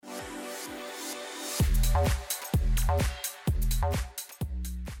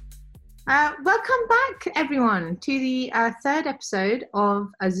Welcome back, everyone, to the third episode of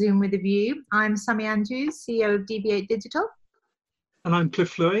A Zoom with a View. I'm Sammy Andrews, CEO of DB8 Digital. And I'm Cliff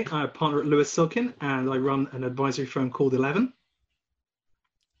Fleury, I'm a partner at Lewis Silkin, and I run an advisory firm called 11.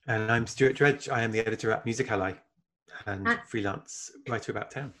 And I'm Stuart Dredge. I am the editor at Music Ally and freelance writer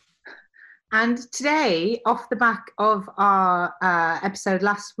about town. And today, off the back of our episode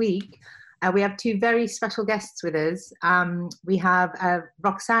last week, we have two very special guests with us. We have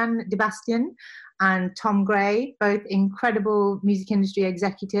Roxanne de Bastion and Tom Gray, both incredible music industry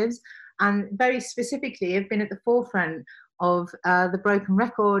executives, and very specifically have been at the forefront of the broken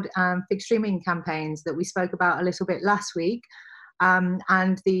record fixed streaming campaigns that we spoke about a little bit last week,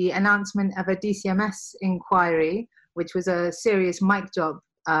 and the announcement of a DCMS inquiry, which was a serious mic job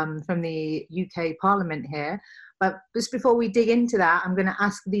from the UK Parliament here. But just before we dig into that, I'm going to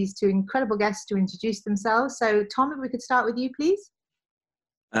ask these two incredible guests to introduce themselves. So, Tom, if we could start with you, please.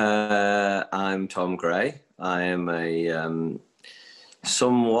 I'm Tom Gray. I am a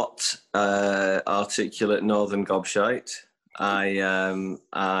somewhat articulate northern gobshite. I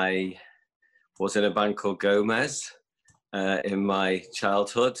was in a band called Gomez in my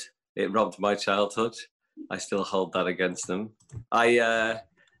childhood. It robbed my childhood. I still hold that against them. I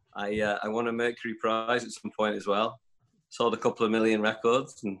won a Mercury Prize at some point as well. Sold a couple of million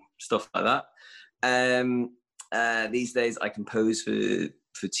records and stuff like that. These days I compose for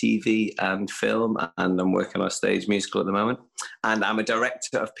TV and film, and I'm working on a stage musical at the moment. And I'm a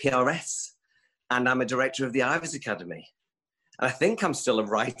director of PRS, and I'm a director of the Ivors Academy. And I think I'm still a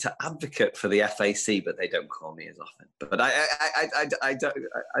writer advocate for the FAC, but they don't call me as often. But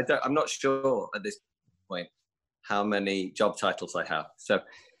I'm not sure at this point how many job titles I have. So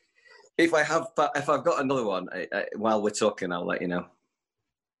if I've got another one, while we're talking, I'll let you know.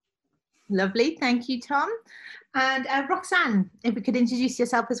 Lovely, thank you, Tom. And Roxanne, if we could introduce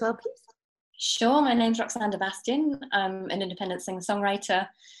yourself as well, please. Sure, my name's Roxanne de Bastion. I'm an independent singer-songwriter.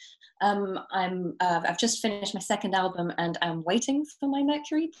 I've just finished my second album and I'm waiting for my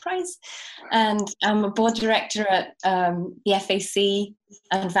Mercury Prize. And I'm a board director at the FAC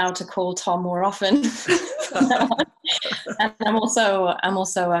and vow to call Tom more often. And I'm also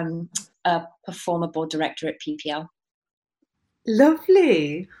a performer board director at PPL.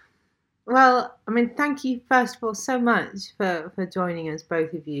 Lovely. Well, I mean, thank you first of all so much for joining us,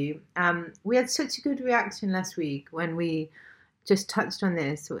 both of you. We had such a good reaction last week when we just touched on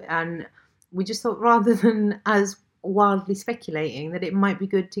this, and we just thought, rather than as wildly speculating, that it might be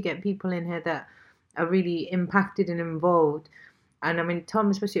good to get people in here that are really impacted and involved. And I mean, Tom,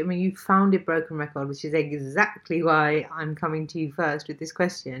 especially, I mean, you founded Broken Record, which is exactly why I'm coming to you first with this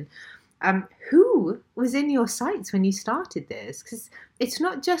question. Who was in your sights when you started this? Because it's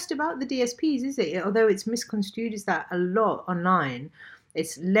not just about the DSPs, is it? Although it's misconstrued as that a lot online.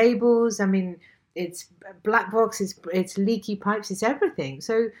 It's labels, I mean, it's black box, it's leaky pipes, it's everything.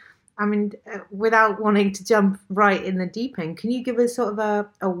 So, I mean, without wanting to jump right in the deep end, can you give us sort of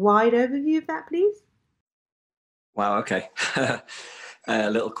a wide overview of that, please? Wow, okay. A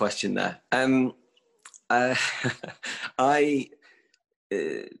little question there.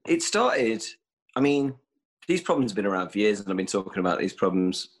 It started, I mean, these problems have been around for years, and I've been talking about these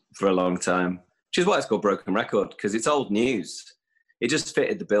problems for a long time, which is why it's called Broken Record, because it's old news. It just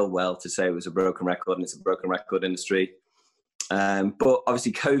fitted the bill well to say it was a broken record, and it's a broken record industry. But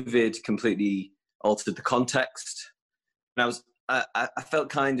obviously COVID completely altered the context. And I felt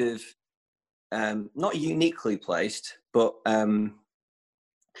kind of not uniquely placed, but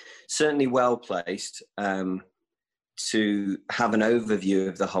certainly well placed to have an overview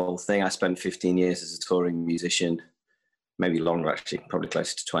of the whole thing. I spent 15 years as a touring musician, maybe longer actually, probably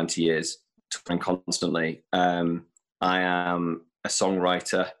closer to 20 years, touring constantly. I am a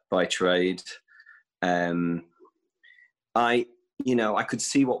songwriter by trade. I could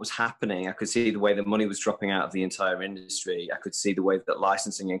see what was happening. I could see the way the money was dropping out of the entire industry. I could see the way that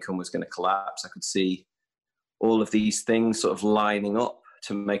licensing income was going to collapse. I could see all of these things sort of lining up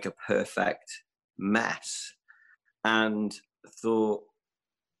to make a perfect mess. And thought,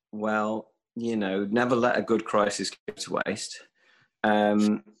 well, never let a good crisis go to waste.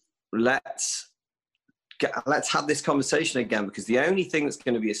 Let's have this conversation again, because the only thing that's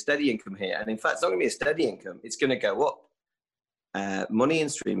going to be a steady income here, and in fact, it's not going to be a steady income, it's going to go up. Money in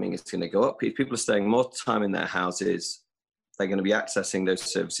streaming is going to go up. People are staying more time in their houses. They're going to be accessing those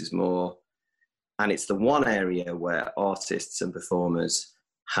services more. And it's the one area where artists and performers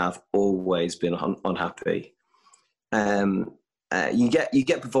have always been unhappy. You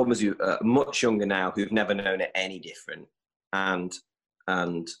get performers who are much younger now who've never known it any different, and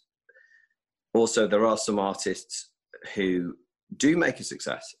also, there are some artists who do make a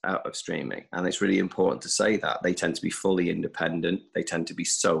success out of streaming, and it's really important to say that. They tend to be fully independent, they tend to be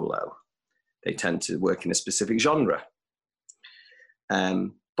solo, they tend to work in a specific genre.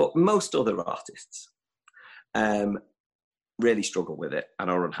 But most other artists really struggle with it and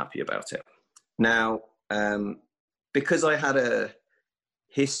are unhappy about it. Now, because I had a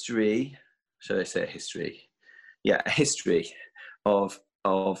history, should I say a history? Yeah, a history of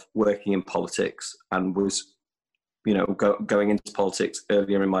working in politics, and was, you know, going into politics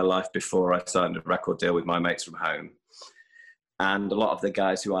earlier in my life before I signed a record deal with my mates from home. And a lot of the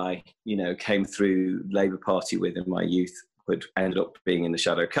guys who I, you know, came through Labour Party with in my youth would ended up being in the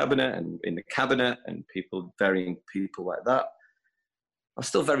shadow cabinet and in the cabinet, and varying people like that. I'm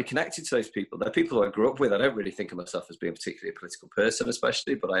still very connected to those people. They're people who I grew up with. I don't really think of myself as being particularly a political person,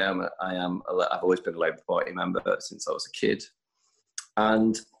 especially, but I've always been a Labour Party member since I was a kid.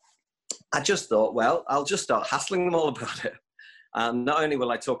 And I just thought, well, I'll just start hassling them all about it. And not only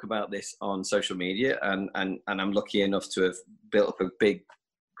will I talk about this on social media, and I'm lucky enough to have built up a big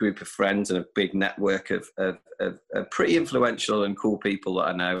group of friends and a big network of pretty influential and cool people that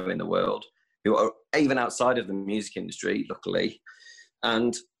I know in the world, who are even outside of the music industry, luckily.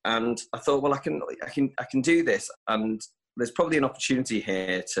 And I thought, well, I can do this, and there's probably an opportunity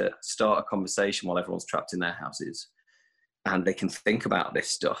here to start a conversation while everyone's trapped in their houses, and they can think about this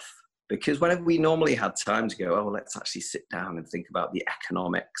stuff. Because whenever we normally had time to go, oh, well, let's actually sit down and think about the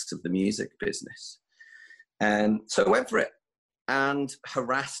economics of the music business. So I went for it and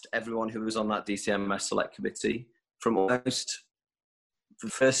harassed everyone who was on that DCMS select committee from almost the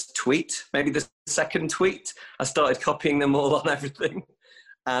first tweet, maybe the second tweet. I started copying them all on everything.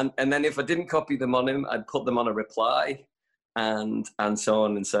 And then if I didn't copy them on him, I'd put them on a reply, and so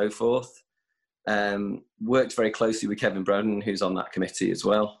on and so forth. Worked very closely with Kevin Broden, who's on that committee as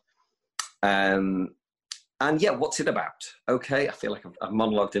well. And yeah, what's it about? Okay, I feel like I've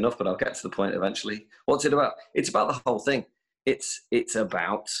monologued enough, but I'll get to the point eventually. What's it about? It's about the whole thing. It's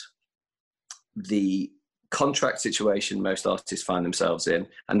about the contract situation most artists find themselves in,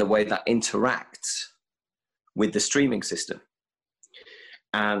 and the way that interacts with the streaming system.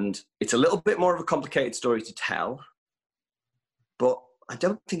 And it's a little bit more of a complicated story to tell, but I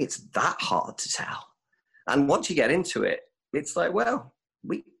don't think it's that hard to tell. And once you get into it, it's like, well,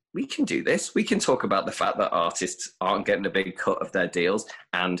 we can do this. We can talk about the fact that artists aren't getting a big cut of their deals,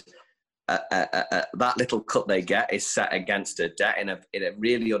 and that little cut they get is set against a debt in a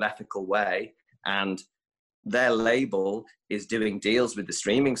really unethical way. And their label is doing deals with the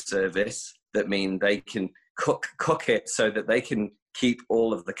streaming service that mean they can cook it so that they can keep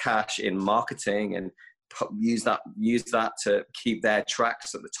all of the cash in marketing and use that to keep their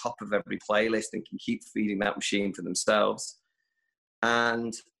tracks at the top of every playlist, and can keep feeding that machine for themselves.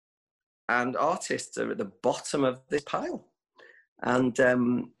 And artists are at the bottom of this pile. And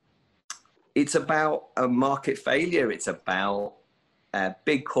it's about a market failure. It's about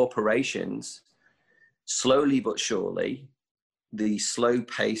big corporations, slowly but surely, the slow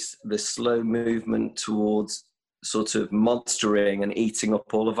pace, the slow movement towards sort of monstering and eating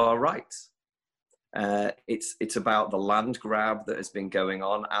up all of our rights. It's about the land grab that has been going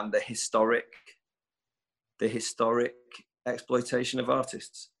on, and the historic exploitation of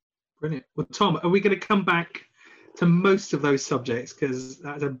artists. Brilliant. Well, Tom, are we going to come back to most of those subjects, because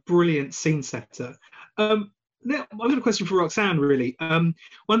that's a brilliant scene setter? Now, I've got a question for Roxanne, really. One of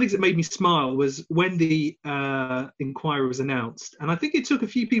the things that made me smile was when the inquiry was announced, and I think it took a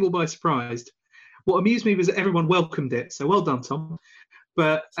few people by surprise. What amused me was that everyone welcomed it, so well done, Tom.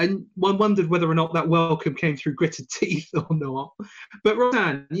 And one wondered whether or not that welcome came through gritted teeth or not. But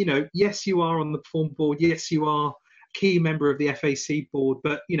Roxanne, you know, yes, you are on the Perform board. Yes, you are a key member of the FAC board.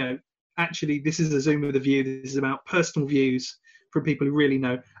 But, you know, actually, this is a Zoom with a view. This is about personal views from people who really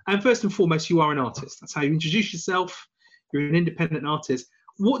know. And first and foremost, you are an artist. That's how you introduce yourself. You're an independent artist.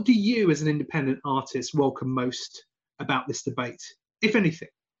 What do you, as an independent artist, welcome most about this debate, if anything?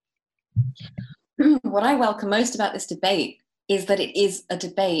 What I welcome most about this debate is that it is a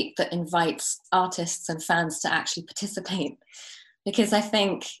debate that invites artists and fans to actually participate. Because I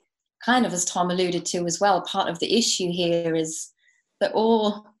think, kind of as Tom alluded to as well, part of the issue here is that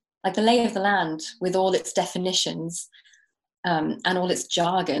all, like the lay of the land with all its definitions and all its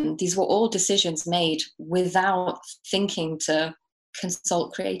jargon, these were all decisions made without thinking to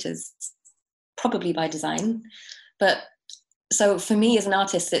consult creators, probably by design. But so for me as an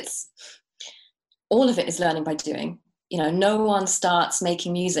artist, it's all of it is learning by doing. You know, no one starts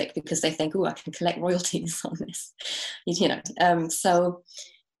making music because they think, oh, I can collect royalties on this. You know, so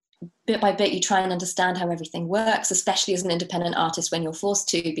bit by bit, you try and understand how everything works, especially as an independent artist when you're forced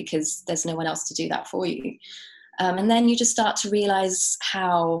to, because there's no one else to do that for you. And then you just start to realize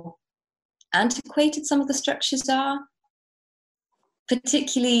how antiquated some of the structures are.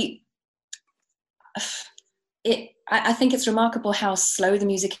 Particularly, I think it's remarkable how slow the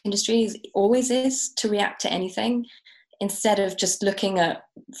music industry always is to react to anything, instead of just looking at,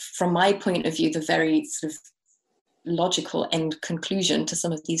 from my point of view, the very sort of logical end conclusion to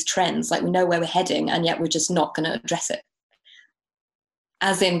some of these trends. Like, we know where we're heading, and yet we're just not going to address it.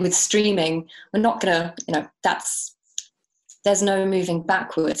 As in with streaming, we're not going to, there's no moving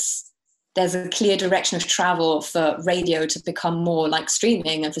backwards. There's a clear direction of travel for radio to become more like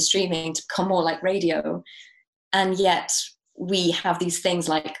streaming, and for streaming to become more like radio. And yet we have these things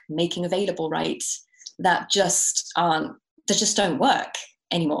like making available rights that just don't work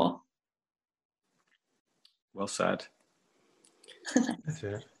anymore. Well said. That's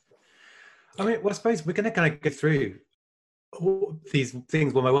fair. I mean, well, I suppose we're going to kind of go through all these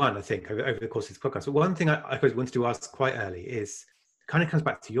things one by one, I think, over the course of this podcast. But one thing I suppose wanted to ask quite early is, kind of comes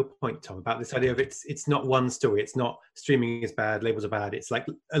back to your point, Tom, about this idea of it's not one story. It's not streaming is bad, labels are bad. It's like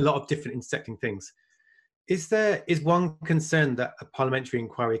a lot of different intersecting things. Is one concern that a parliamentary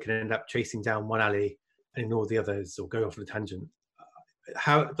inquiry can end up chasing down one alley and ignore the others, or go off on a tangent?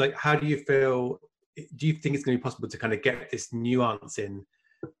 How do you feel? Do you think it's going to be possible to kind of get this nuance in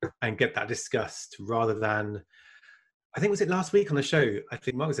and get that discussed, rather than, I think, was it last week on the show, I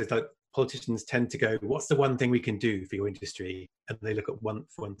think Mark says, like, politicians tend to go, what's the one thing we can do for your industry? And they look at one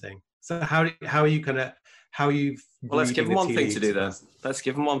thing. So how are you well, let's give them one thing to do then. Let's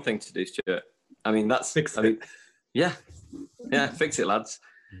give them one thing to do, Stuart. I mean, fix it. Yeah, fix it, lads,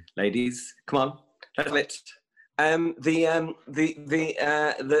 ladies. Come on, let's it.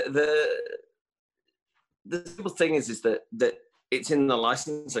 The simple thing is that it's in the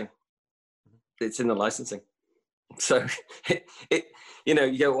licensing. It's in the licensing. So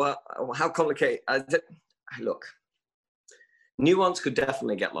you go, well, how complicated? Look, nuance could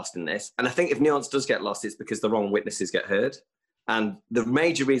definitely get lost in this, and I think if nuance does get lost, it's because the wrong witnesses get heard. And the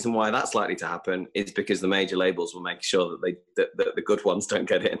major reason why that's likely to happen is because the major labels will make sure that the good ones don't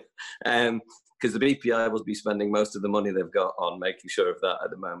get in, because the BPI will be spending most of the money they've got on making sure of that at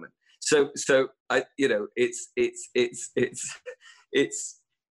the moment. So it's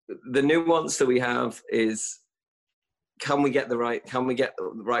the nuance that we have is, can we get the right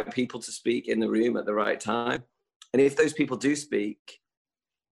people to speak in the room at the right time? And if those people do speak,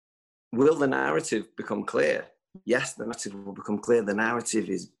 will the narrative become clear? Yes, the narrative will become clear. The narrative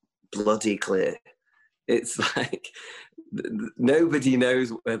is bloody clear. It's like nobody knows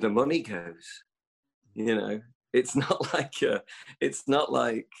where the money goes. It's not like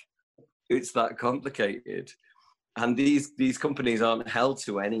it's that complicated. And these companies aren't held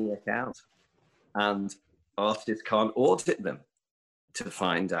to any account, and artists can't audit them to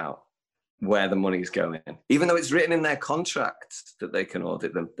find out where the money is going. Even though it's written in their contracts that they can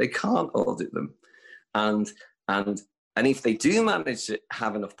audit them, they can't audit them. And if they do manage to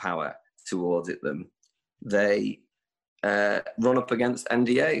have enough power to audit them, they run up against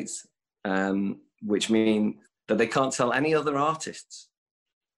NDAs, which mean that they can't tell any other artists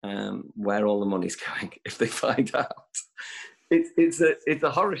where all the money's going if they find out. It's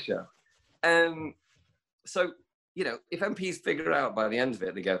a horror show. So, if MPs figure out by the end of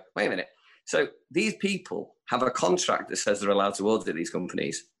it, they go, wait a minute, so these people have a contract that says they're allowed to audit these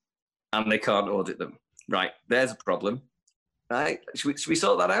companies, and they can't audit them. Right, there's a problem. Right, should we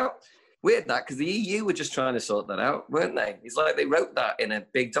sort that out? Weird that, because the EU were just trying to sort that out, weren't they? It's like they wrote that in a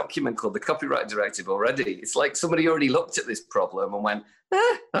big document called the Copyright Directive already. It's like somebody already looked at this problem and went,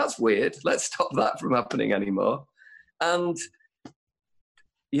 that's weird. Let's stop that from happening anymore. And,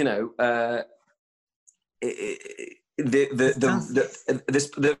 the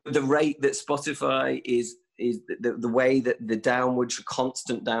rate that Spotify is the way that the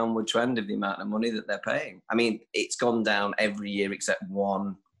constant downward trend of the amount of money that they're paying. I mean, it's gone down every year except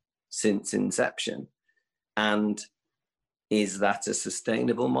one since inception. And is that a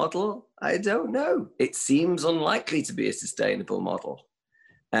sustainable model? I don't know. It seems unlikely to be a sustainable model.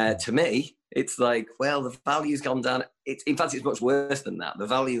 To me, it's like, well, the value's gone down. In fact, it's much worse than that. The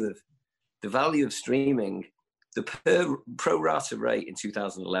value of streaming, the pro rata rate in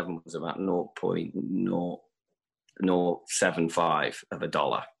 2011 was about 0.0075 of a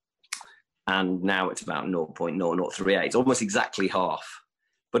dollar. And now it's about 0.0038. It's almost exactly half.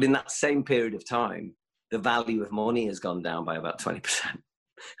 But in that same period of time, the value of money has gone down by about 20%.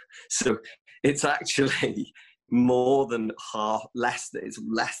 So it's actually more than half, it's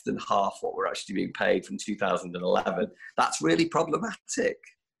less than half what we're actually being paid from 2011. That's really problematic.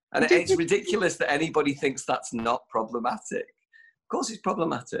 And it's ridiculous that anybody thinks that's not problematic. Of course it's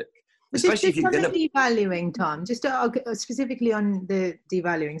problematic. Especially if you're going to... devaluing, Tom, just specifically on the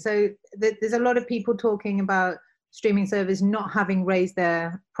devaluing. So there's a lot of people talking about streaming services not having raised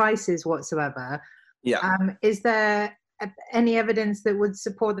their prices whatsoever. Yeah. Is there any evidence that would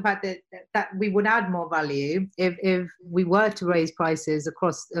support the fact that we would add more value if we were to raise prices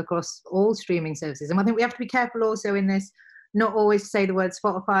across all streaming services? And I think we have to be careful also in this, not always say the word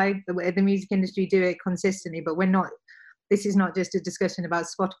Spotify. The music industry do it consistently, but we're not. This is not just a discussion about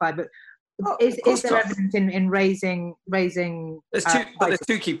Spotify, but is there evidence in raising? There's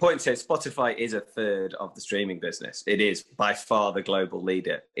two key points here. Spotify is a third of the streaming business. It is by far the global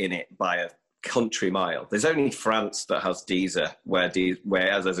leader in it by a country mile. There's only France that has Deezer,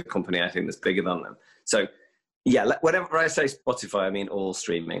 whereas as a company, I think that's bigger than them. So, yeah, whenever I say Spotify, I mean all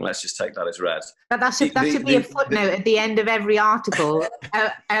streaming. Let's just take that as read. But that should be a footnote at the end of every article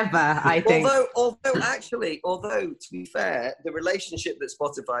ever, I think. Although to be fair, the relationship that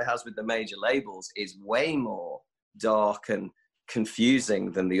Spotify has with the major labels is way more dark and confusing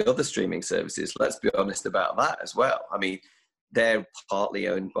than the other streaming services. Let's be honest about that as well. I mean, they're partly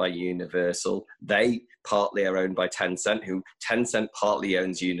owned by Universal. They partly are owned by Tencent, who Tencent partly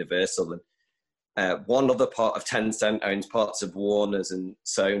owns Universal. And one other part of Tencent owns parts of Warner's and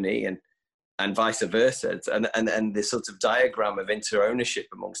Sony and vice versa. And this sort of diagram of inter-ownership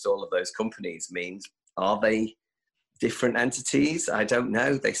amongst all of those companies means, are they different entities? I don't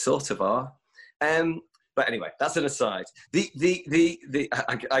know. They sort of are. But anyway, that's an aside. The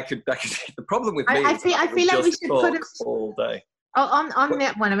problem with me I feel like we should put it all day. On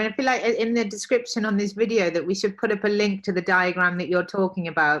that one. I mean, I feel like in the description on this video that we should put up a link to the diagram that you're talking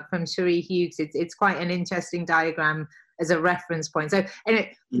about from Cherie Hughes. It's quite an interesting diagram as a reference point. So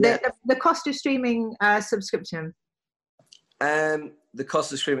anyway, the cost of streaming subscription. The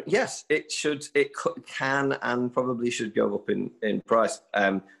cost of streaming, yes, it can and probably should go up in price.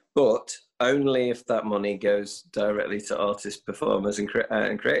 But only if that money goes directly to artists, performers, and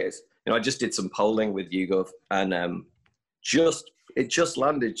creators. You know, I just did some polling with YouGov, and it just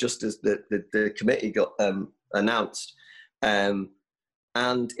landed just as the committee got announced, and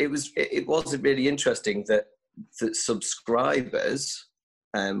it was really interesting that subscribers,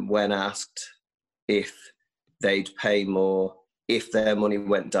 when asked if they'd pay more if their money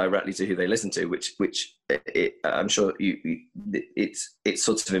went directly to who they listen to, which I'm sure it's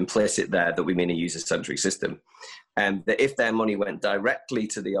sort of implicit there that we mean a user-centric system, and that if their money went directly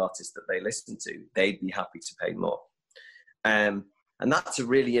to the artist that they listen to, they'd be happy to pay more. And that's a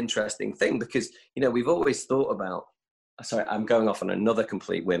really interesting thing because, you know, we've always thought about, sorry, I'm going off on another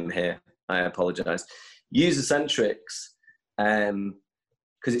complete whim here. I apologize. User-centrics,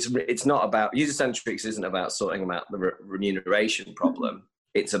 because it's not about, user-centrics isn't about sorting out the remuneration problem.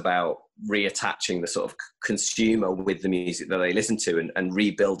 It's about reattaching the sort of consumer with the music that they listen to and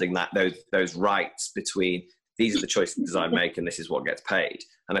rebuilding those rights between these are the choices I make and this is what gets paid.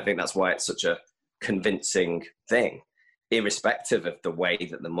 And I think that's why it's such a convincing thing, irrespective of the way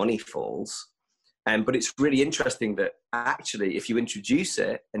that the money falls. But it's really interesting that actually, if you introduce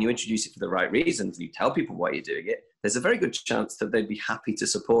it and you introduce it for the right reasons, and you tell people why you're doing it, there's a very good chance that they'd be happy to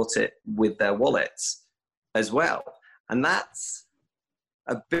support it with their wallets as well. And that's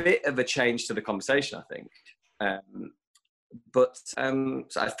a bit of a change to the conversation, I think. So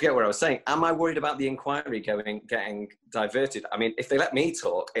I forget what I was saying. Am I worried about the inquiry getting diverted? I mean, if they let me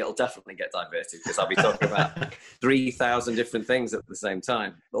talk, it'll definitely get diverted because I'll be talking about 3,000 different things at the same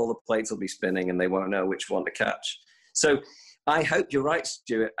time. All the plates will be spinning and they won't know which one to catch. So I hope you're right,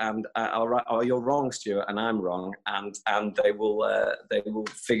 Stuart, and or you're wrong, Stuart, and I'm wrong, and they will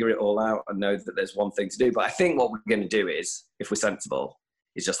figure it all out and know that there's one thing to do. But I think what we're going to do is, if we're sensible,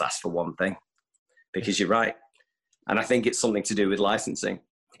 is just ask for one thing, because you're right. And I think it's something to do with licensing.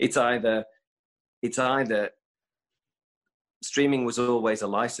 It's either streaming was always a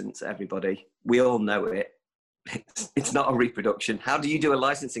license, everybody. We all know it. It's not a reproduction. How do you do a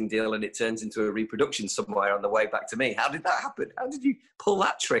licensing deal and it turns into a reproduction somewhere on the way back to me? How did that happen? How did you pull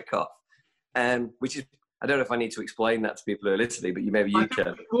that trick off? Which is, I don't know if I need to explain that to people who are listening, but maybe you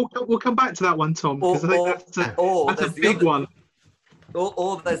can. We'll come back to that one, Tom, because I think that's a big one.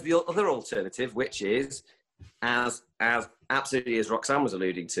 Or there's the other alternative, which is, as absolutely as Roxanne was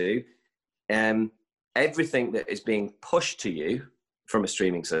alluding to, everything that is being pushed to you from a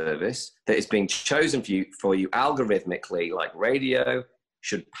streaming service, that is being chosen for you algorithmically, like radio,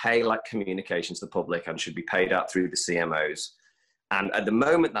 should pay like communication to the public and should be paid out through the CMOs. And at the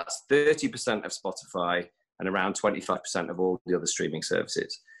moment, that's 30% of Spotify and around 25% of all the other streaming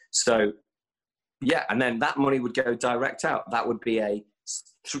services. So, yeah, and then that money would go direct out. That would be a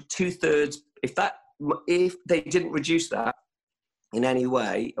 2/3, if they didn't reduce that in any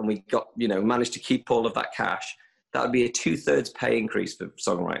way, and we got, managed to keep all of that cash, that would be a 2/3 pay increase for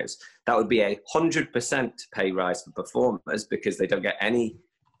songwriters. That would be a 100% pay rise for performers, because they don't get any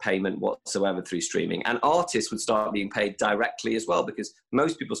payment whatsoever through streaming. And artists would start being paid directly as well, because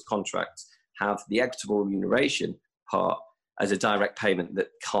most people's contracts have the equitable remuneration part as a direct payment that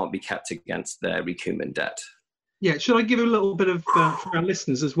can't be kept against their recoupment debt. Yeah, should I give a little bit of for our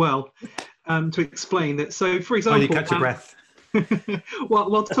listeners as well, to explain that? So, for example, you catch your breath.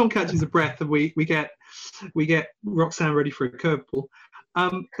 while Tom catches a breath, and we get Roxanne ready for a curveball.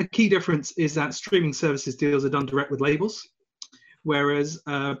 A key difference is that streaming services deals are done direct with labels, whereas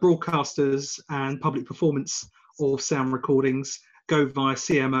broadcasters and public performance of sound recordings go via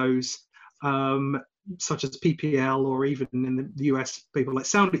CMOs, such as PPL, or even in the US, people like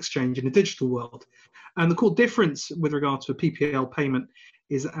Sound Exchange in the digital world. And the core difference with regard to a PPL payment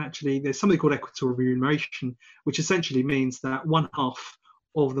is actually there's something called equitable remuneration, which essentially means that one half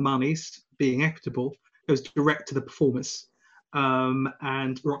of the monies, being equitable, goes direct to the performers.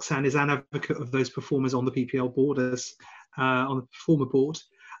 And Roxanne is an advocate of those performers on the PPL board, on the performer board.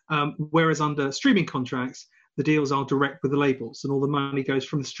 Whereas under streaming contracts, the deals are direct with the labels, and all the money goes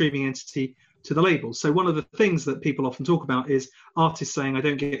from the streaming entity to the labels. So one of the things that people often talk about is artists saying, I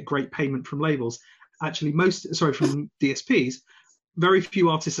don't get great payment from labels. Actually, from DSPs. Very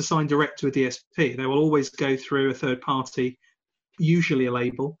few artists are signed direct to a DSP. They will always go through a third party, usually a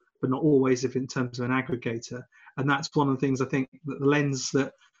label, but not always if in terms of an aggregator. And that's one of the things I think that the lens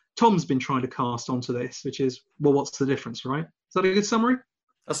that Tom's been trying to cast onto this, which is, well, what's the difference, right? Is that a good summary?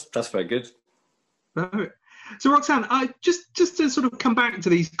 That's very good. Perfect. So Roxanne, just to sort of come back to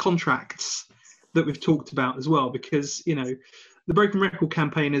these contracts that we've talked about as well, because, the Broken Record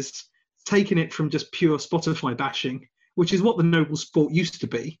campaign has taken it from just pure Spotify bashing, which is what the noble sport used to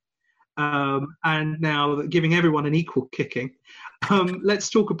be, and now giving everyone an equal kicking.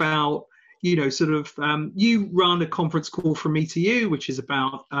 Let's talk about, you run a conference call From Me to You, which is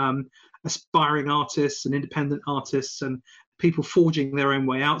about aspiring artists and independent artists and people forging their own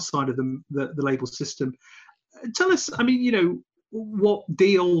way outside of the label system. Tell us, what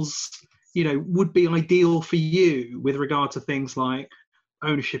deals, would be ideal for you with regard to things like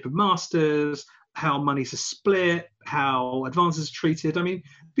ownership of masters, how monies are split, how advances are treated. It'd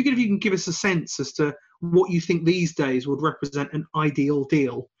be good if you can give us a sense as to what you think these days would represent an ideal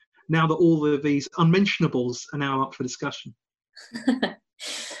deal, now that all of these unmentionables are now up for discussion.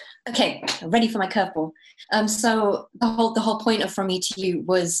 Okay, ready for my curveball. So the whole point of From Me to You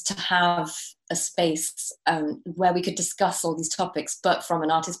was to have a space where we could discuss all these topics, but from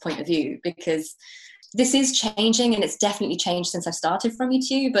an artist's point of view, because this is changing, and it's definitely changed since I've started From Me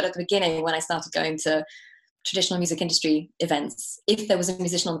to You. But at the beginning, when I started going to traditional music industry events, if there was a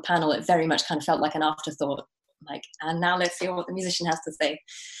musician on the panel, it very much kind of felt like an afterthought. Like, and now let's hear what the musician has to say.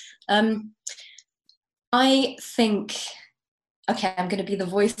 I think, okay, I'm going to be the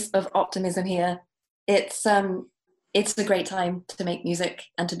voice of optimism here. It's a great time to make music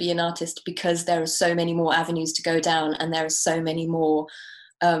and to be an artist, because there are so many more avenues to go down, and there are so many more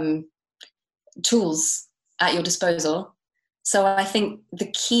tools at your disposal. So I think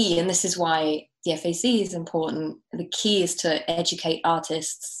the key, and this is why the FAC is important, the key is to educate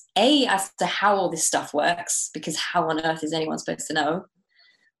artists, as to how all this stuff works, because how on earth is anyone supposed to know?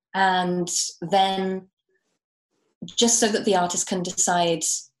 And then just so that the artist can decide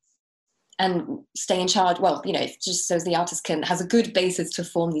and stay in charge, just so the artist has a good basis to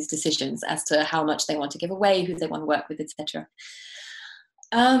form these decisions as to how much they want to give away, who they want to work with, etc.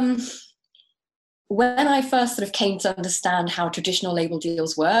 When I first sort of came to understand how traditional label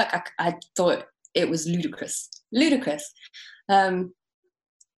deals work, I thought it was ludicrous. Tom,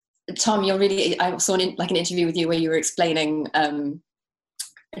 I saw an interview with you where you were explaining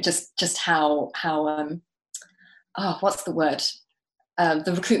just how what's the word?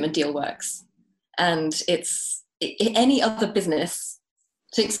 The recruitment deal works. And any other business,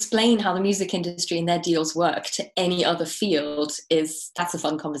 to explain how the music industry and their deals work to any other field that's a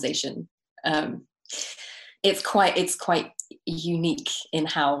fun conversation. It's quite unique in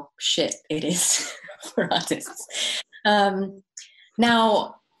how shit it is for artists.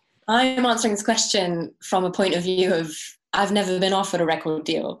 Now, I'm answering this question from a point of view of I've never been offered a record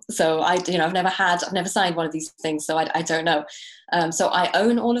deal, so I've never signed one of these things, so I don't know. So I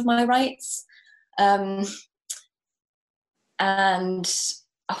own all of my rights, and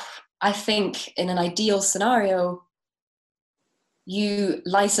I think in an ideal scenario, you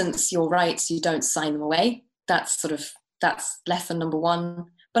license your rights, you don't sign them away. That's lesson number one.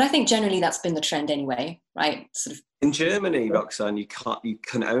 But I think generally that's been the trend anyway, right? Sort of. In Germany, Roxanne, you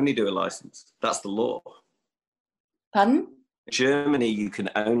can only do a license. That's the law. Pardon? In Germany, you can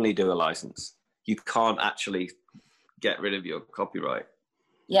only do a license. You can't actually get rid of your copyright.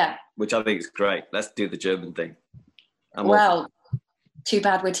 Yeah. Which I think is great. Let's do the German thing. Well, too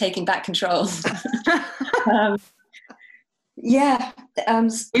bad we're taking back control. Yeah.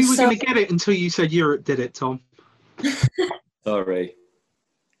 We were going to get it until you said Europe did it, Tom. Sorry.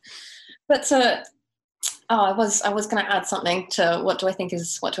 But I was going to add something to what do I think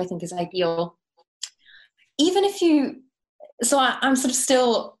is ideal. Even if you, so I'm sort of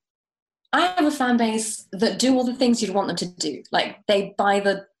still, I have a fan base that do all the things you'd want them to do. Like they buy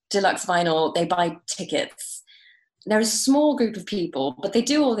the deluxe vinyl, they buy tickets. They're a small group of people, but they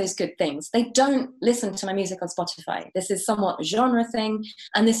do all those good things. They don't listen to my music on Spotify. This is somewhat a genre thing,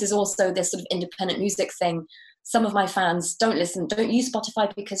 and this is also this sort of independent music thing. Some of my fans don't use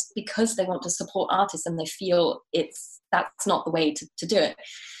Spotify because they want to support artists and they feel that's not the way to do it.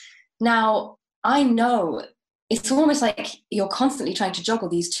 Now, I know it's almost like you're constantly trying to juggle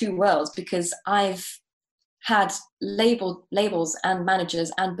these two worlds, because I've had labels and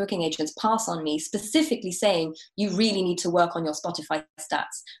managers and booking agents pass on me specifically saying, you really need to work on your Spotify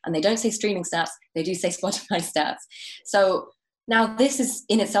stats. And they don't say streaming stats, they do say Spotify stats. So now this is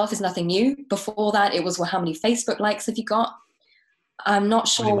in itself is nothing new. Before that, it was, well, how many Facebook likes have you got? I'm not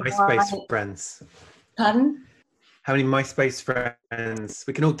sure. How many MySpace friends? Pardon? How many MySpace friends?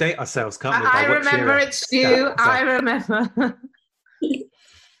 We can all date ourselves, can't we? I remember it, Stu. I remember.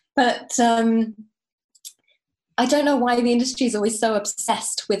 But I don't know why the industry is always so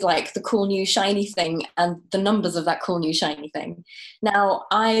obsessed with like the cool new shiny thing and the numbers of that cool new shiny thing. Now,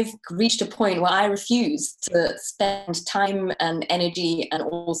 I've reached a point where I refuse to spend time and energy and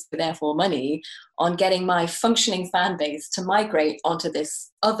also therefore money on getting my functioning fan base to migrate onto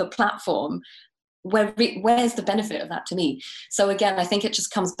this other platform. Where's the benefit of that to me? So again, I think it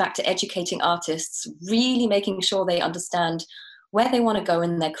just comes back to educating artists, really making sure they understand where they want to go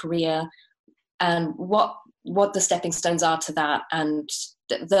in their career and what the stepping stones are to that, and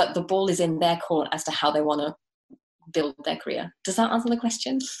the ball is in their court as to how they want to build their career. Does that answer the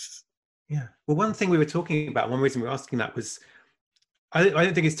question? Yeah. Well, one thing we were talking about, one reason we were asking that was, I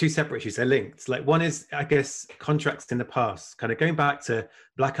don't think it's two separate issues, they're linked. Like one is, I guess, contracts in the past, kind of going back to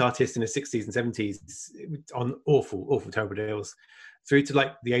black artists in the 60s and 70s on awful, terrible deals, through to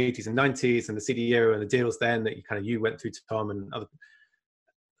like the 80s and 90s and the CD era and the deals then that you went through to Tom and other,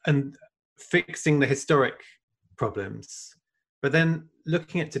 and fixing the historic problems. But then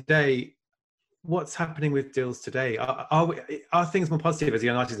looking at today, what's happening with deals today? Are things more positive as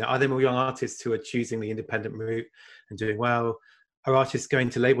young artists now? Are there more young artists who are choosing the independent route and doing well? Are artists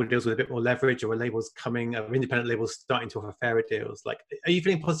going to label deals with a bit more leverage, or are independent labels starting to offer fairer deals? Like, are you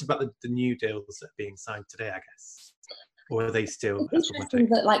feeling positive about the new deals that are being signed today, I guess? Or are they still... It's interesting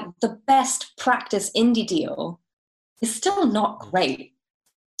that like the best practice indie deal is still not great.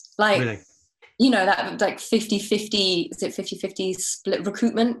 Like, really? You know, that like 50-50, is it 50-50 split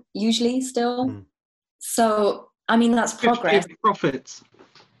recoupment usually still? Mm. So, I mean, that's progress. Profits.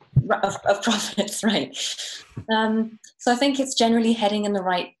 Of profits, right. So I think it's generally heading in the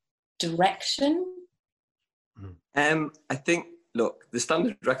right direction. I think, look, the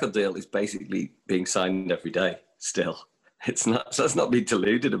standard record deal is basically being signed every day still. Let's not be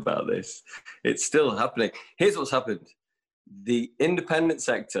deluded about this. It's still happening. Here's what's happened. The independent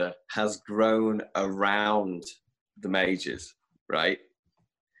sector has grown around the majors, right?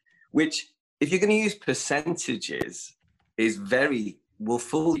 Which, if you're going to use percentages, will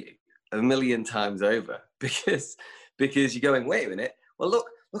fool you a million times over, because you're going, wait a minute, well,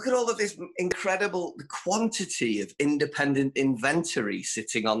 look at all of this incredible quantity of independent inventory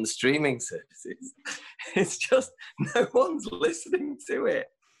sitting on the streaming services. It's just, no one's listening to it.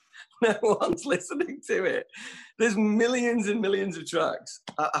 No one's listening to it. There's millions and millions of tracks.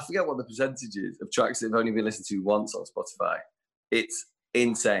 I forget what the percentage is of tracks that have only been listened to once on Spotify. It's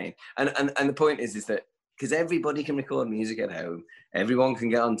insane. And the point is that because everybody can record music at home, everyone can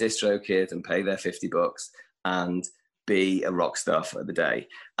get on DistroKid and pay their $50 and be a rock star for the day.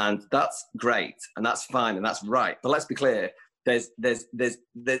 And that's great, and that's fine, and that's right. But let's be clear,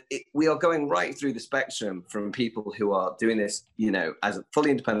 we are going right through the spectrum from people who are doing this, you know, as a fully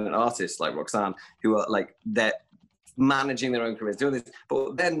independent artists like Roxanne, who are like, they're managing their own careers, doing this.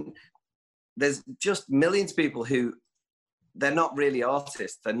 But then there's just millions of people who, they're not really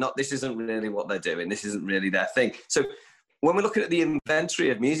artists. This isn't really what they're doing. This isn't really their thing. So when we're looking at the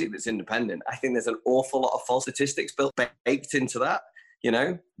inventory of music that's independent, I think there's an awful lot of false statistics baked into that, you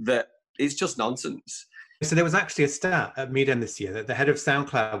know, that is just nonsense. So there was actually a stat at Mead End this year that the head of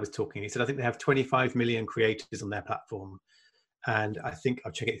SoundCloud was talking. He said, I think they have 25 million creators on their platform. And I think,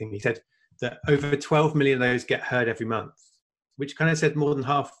 I'll check it, he said that over 12 million of those get heard every month, which kind of said more than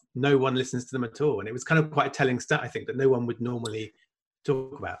half, no one listens to them at all. And it was kind of quite a telling stat, I think, that no one would normally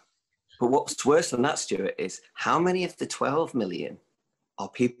talk about. But what's worse than that, Stuart, is how many of the 12 million are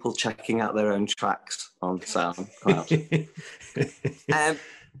people checking out their own tracks on SoundCloud?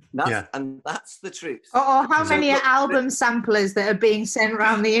 And that's the truth. Or how many album samplers that are being sent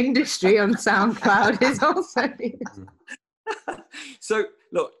around the industry on SoundCloud is also. So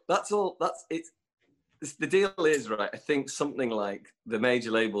look, that's all. That's it. The deal is, right, I think something like the major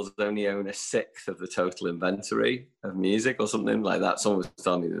labels only own 1/6 of the total inventory of music or something like that. Someone was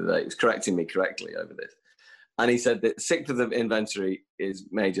telling me the other day, he was correcting me correctly over this. And he said that 1/6 of the inventory is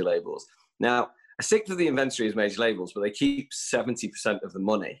major labels. Now, 1/6 of the inventory is major labels, but they keep 70% of the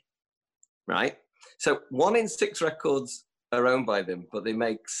money, right? So 1 in 6 records are owned by them, but they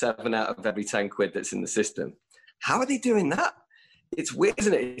make 7 out of every 10 quid that's in the system. How are they doing that? It's weird,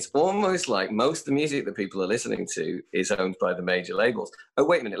 isn't it? It's almost like most of the music that people are listening to is owned by the major labels. Oh,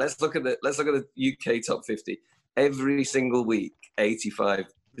 wait a minute. Let's look at the UK top 50. Every single week,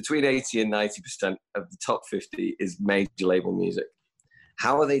 between 80 and 90% of the top 50 is major label music.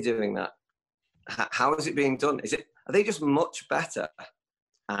 How are they doing that? How is it being done? Are they just much better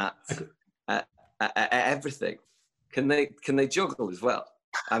at everything? Can they juggle as well?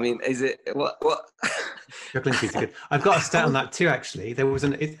 I mean, is it what? Juggling is good. I've got a stat on that too. Actually, there was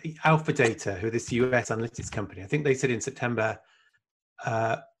Alpha Data, who are this US analytics company. I think they said in September,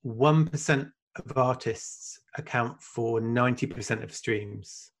 1% of artists account for 90% of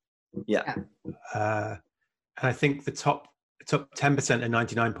streams. Yeah. And I think the top 10% are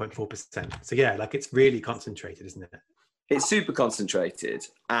 99.4%. So yeah, like it's really concentrated, isn't it? It's super concentrated,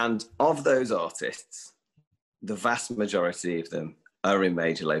 and of those artists, the vast majority of them are in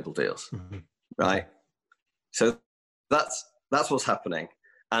major label deals, right? So that's what's happening,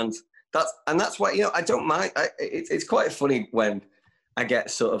 and that's why, you know, I don't mind. It's quite funny when I get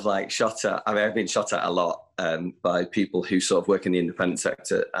sort of like shot at. I mean, I've been shot at a lot by people who sort of work in the independent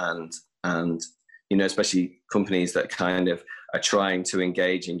sector, and you know, especially companies that kind of are trying to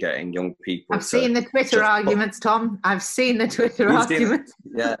engage in getting young people. I've seen the Twitter arguments, Tom. I've seen the Twitter arguments.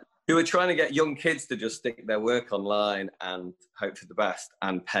 Yeah. Who are trying to get young kids to just stick their work online and hope for the best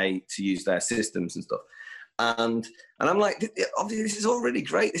and pay to use their systems and stuff. And I'm like, obviously, this is all really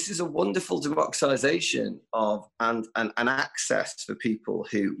great. This is a wonderful democratization of and access for people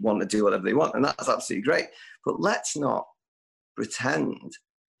who want to do whatever they want. And that's absolutely great. But let's not pretend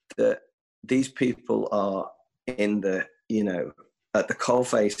that these people are in the, you know, at the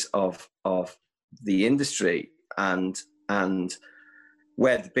coalface of the industry and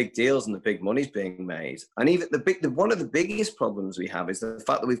where the big deals and the big money's being made. And even one of the biggest problems we have is the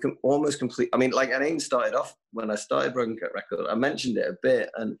fact that we've almost complete. I mean, like, I even started off when I started Broken Record, I mentioned it a bit,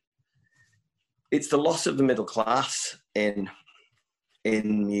 and it's the loss of the middle class in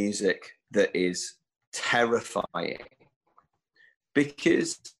music that is terrifying,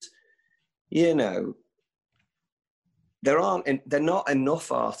 because, you know, there are not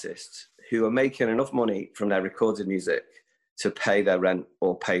enough artists who are making enough money from their recorded music to pay their rent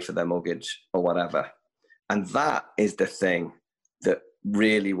or pay for their mortgage or whatever. And that is the thing that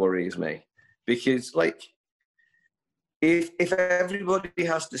really worries me, because, like, if everybody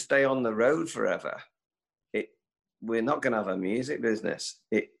has to stay on the road forever, we're not going to have a music business.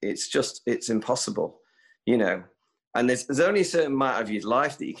 It's impossible, you know. And there's only a certain amount of your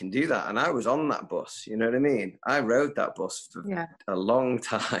life that you can do that. And I was on that bus, you know what I mean? I rode that bus for a long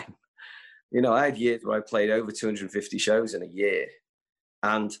time. You know, I had years where I played over 250 shows in a year,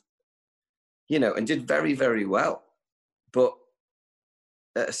 and, you know, and did very, very well. But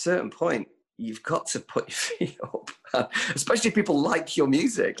at a certain point, you've got to put your feet up, especially if people like your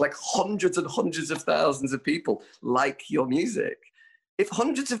music, like hundreds and hundreds of thousands of people like your music. If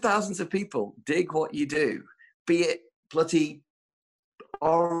hundreds of thousands of people dig what you do, be it bloody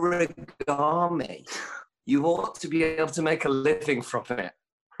origami, you ought to be able to make a living from it,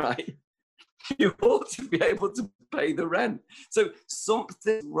 right? You ought to be able to pay the rent. So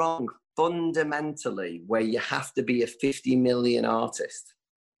something's wrong fundamentally where you have to be a 50 million artist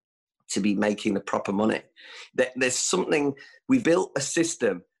to be making the proper money. There's something, we built a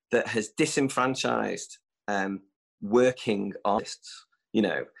system that has disenfranchised working artists, you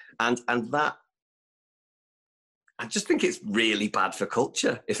know, and that, I just think it's really bad for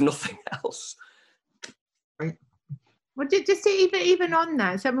culture, if nothing else. Right. Well, just even on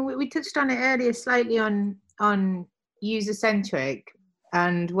that, so I mean, we touched on it earlier slightly on user-centric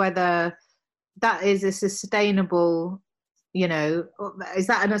and whether that is a sustainable, you know, is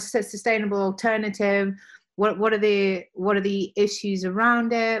that a sustainable alternative? What are the issues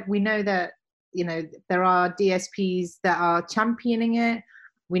around it? We know that, you know, there are DSPs that are championing it.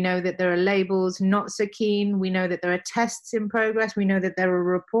 We know that there are labels not so keen. We know that there are tests in progress. We know that there are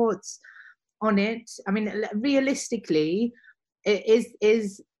reports on it. I mean, realistically,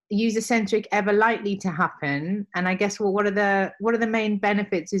 is user-centric ever likely to happen? And I guess, well, what are the main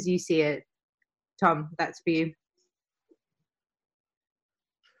benefits as you see it? Tom, that's for you.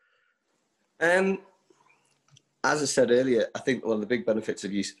 As I said earlier, I think one of the big benefits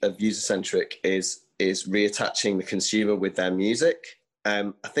of user-centric is reattaching the consumer with their music.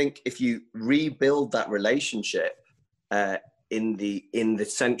 I think if you rebuild that relationship in the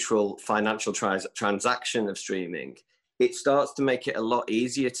central financial transaction of streaming, it starts to make it a lot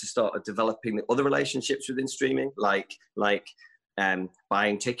easier to start developing the other relationships within streaming, like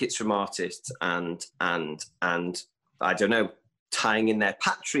buying tickets from artists and I don't know, tying in their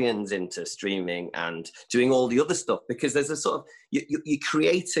Patreons into streaming and doing all the other stuff, because there's a sort of, you're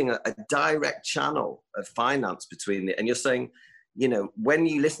creating a direct channel of finance between it, and you're saying, you know, when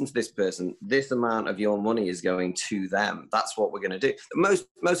you listen to this person, this amount of your money is going to them. That's what we're going to do. Most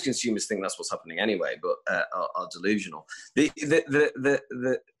consumers think that's what's happening anyway, but are delusional.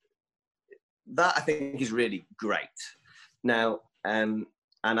 That I think is really great. Now, and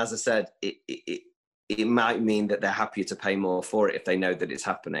as I said, it might mean that they're happier to pay more for it if they know that it's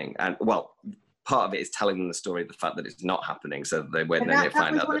happening. And well, part of it is telling them the story of the fact that it's not happening, so that when they find out that it is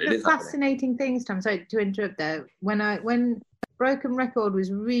happening. That was one of the fascinating things, Tom. Sorry to interrupt there. When Broken Record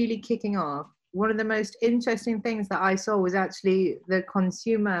was really kicking off, one of the most interesting things that I saw was actually the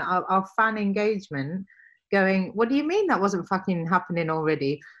consumer, our fan engagement, going, "What do you mean that wasn't fucking happening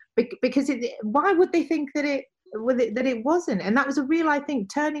already?" Because why would they think that it wasn't? And that was a real, I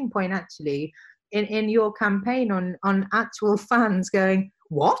think, turning point actually in your campaign on actual fans going,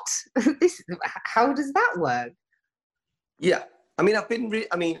 "What? How does that work?" Yeah, I mean, I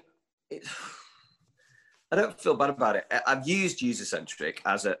don't feel bad about it. I've used user-centric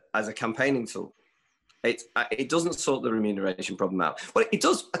as a campaigning tool. It doesn't sort the remuneration problem out. But it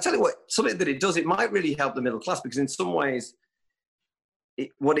does, I tell you what, something that it does, it might really help the middle class, because in some ways,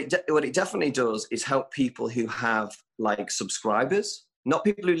 what it definitely does is help people who have like subscribers, not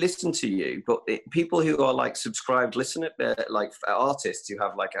people who listen to you, but people who are like subscribed listener, like artists who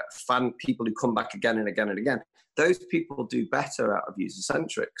have like a fan, people who come back again and again and again. Those people do better out of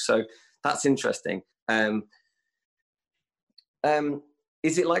user-centric. So that's interesting.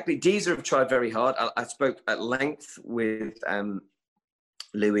 Is it likely? Deezer have tried very hard. I spoke at length with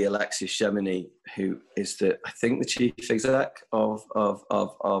Louis Alexis Chemini, who is I think the chief exec of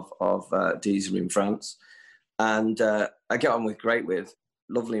Deezer in France, and I get on great with,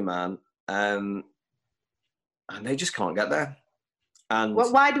 lovely man, and they just can't get there. And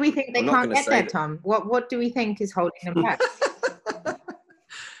why do we think they can't get there, Tom? What do we think is holding them back?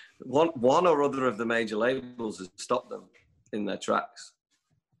 One or other of the major labels has stopped them in their tracks,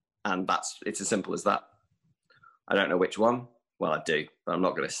 and it's as simple as that. I don't know which one. Well, I do, but I'm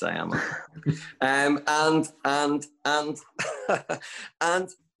not going to say, am I? and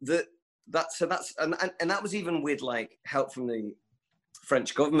that was even with like help from the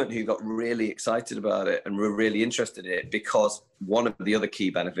French government, who got really excited about it and were really interested in it, because one of the other key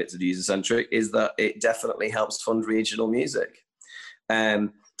benefits of user-centric is that it definitely helps fund regional music.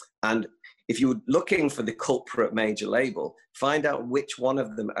 And if you're looking for the culprit major label, find out which one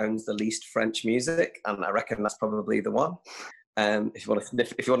of them owns the least French music, and I reckon that's probably the one. If you want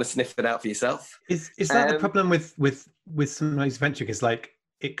to sniff it out for yourself. Is that the problem with some user-centric? Is like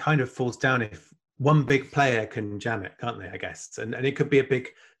it kind of falls down if one big player can jam it, can't they? I guess, and it could be a big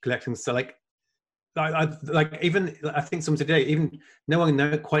collection. So like I think someone today, even no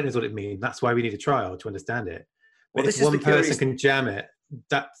one quite knows what it means. That's why we need a trial to understand it. But if one person can jam it,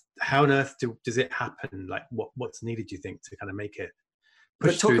 how on earth does it happen? Like what's needed, do you think, to kind of make it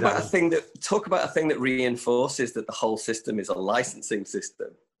push through that? Talk about a thing that reinforces that the whole system is a licensing system.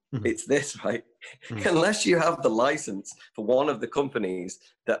 Mm-hmm. It's this, right? Mm-hmm. Unless you have the license for one of the companies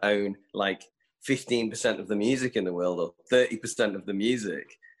that own like 15% of the music in the world, or 30% of the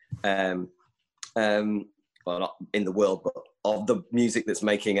music, well, not in the world, but of the music that's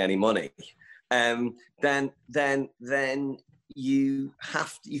making any money, then you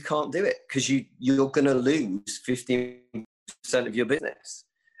can't do it, because you're going to lose 15% of your business,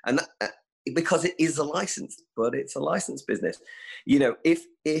 and because it is a license, but it's a licensed business. You know, if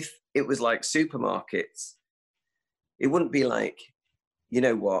it was like supermarkets, it wouldn't be like, you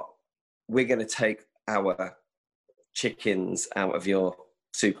know what, we're going to take our chickens out of your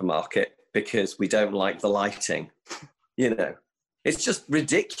supermarket because we don't like the lighting. You know, it's just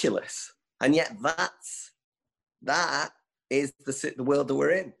ridiculous. And yet that is the world that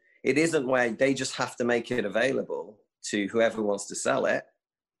we're in. It isn't where they just have to make it available to whoever wants to sell it,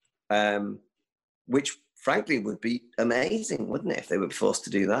 which frankly would be amazing, wouldn't it, if they were forced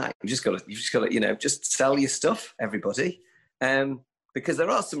to do that? You just got to, you know, just sell your stuff, everybody. Because there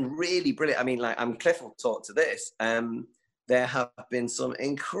are some really brilliant, I mean, like, Cliff will talk to this. There have been some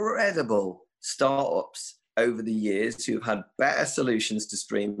incredible startups over the years who've had better solutions to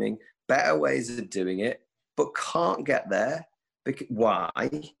streaming, better ways of doing it, but can't get there. Why?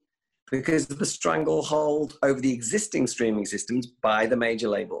 Because of the stranglehold over the existing streaming systems by the major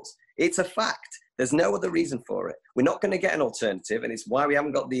labels. It's a fact. There's no other reason for it. We're not going to get an alternative, and it's why we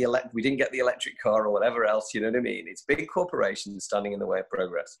haven't got we didn't get the electric car or whatever else, you know what I mean? It's big corporations standing in the way of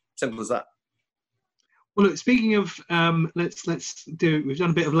progress. Simple as that. Well, look, speaking of, we've done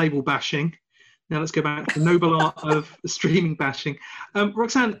a bit of label bashing. Now let's go back to the noble art of streaming bashing.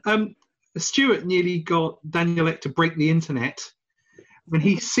 Roxanne, Stuart nearly got Daniel Ek to break the internet when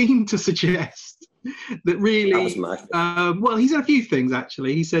he seemed to suggest that really, well, he said a few things,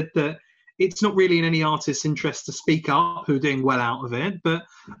 actually. He said that it's not really in any artist's interest to speak up who are doing well out of it, but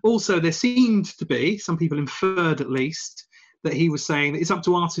also there seemed to be, some people inferred at least, that he was saying that it's up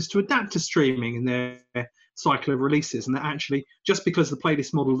to artists to adapt to streaming in their cycle of releases, and that actually just because the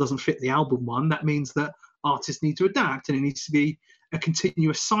playlist model doesn't fit the album one, that means that artists need to adapt, and it needs to be a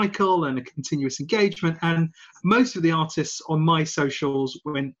continuous cycle and a continuous engagement. And most of the artists on my socials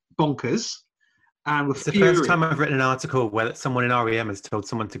went bonkers. And it's the first time I've written an article where someone in REM has told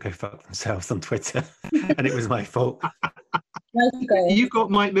someone to go fuck themselves on Twitter, and it was my fault. You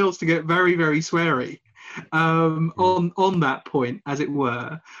got Mike Mills to get very, very sweary on that point, as it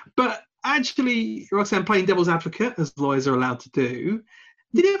were. But actually, Roxanne, playing devil's advocate, as lawyers are allowed to do,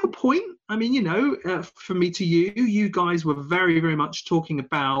 did he have a point? I mean, you know, from me to you, you guys were very, very much talking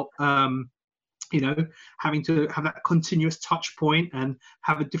about, you know, having to have that continuous touch point and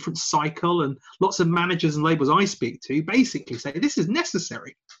have a different cycle. And lots of managers and labels I speak to basically say this is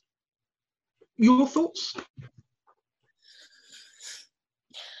necessary. Your thoughts?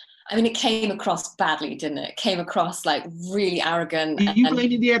 I mean, it came across badly, didn't it? It came across like really arrogant. You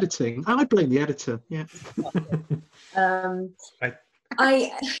blaming the editing? I blame the editor. Yeah.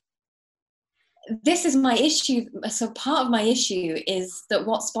 This is my issue. So part of my issue is that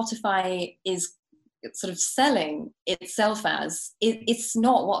what Spotify is sort of selling itself as, it's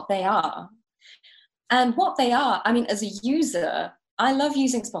not what they are. And what they are, I mean, as a user, I love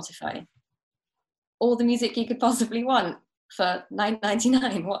using Spotify. All the music you could possibly want for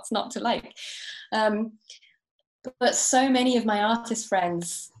 $9.99, what's not to like? But so many of my artist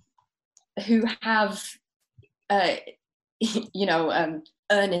friends who have, you know,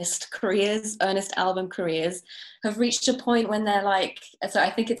 earnest album careers, have reached a point when they're like, so I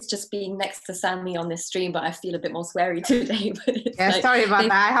think it's just being next to Sammy on this stream, but I feel a bit more sweary today. But yeah, like, sorry about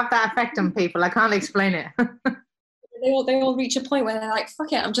that. I have that effect on people. I can't explain it. They all reach a point where they're like,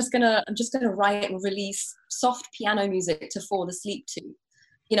 fuck it, I'm just gonna write and release soft piano music to fall asleep to.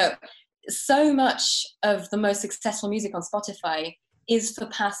 You know, so much of the most successful music on Spotify is for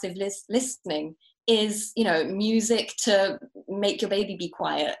passive listening, is, you know, music to make your baby be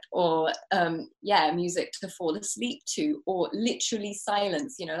quiet, or music to fall asleep to, or literally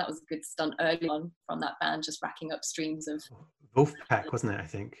silence. You know, that was a good stunt early on from that band, just racking up streams of Wolfpack, wasn't it, I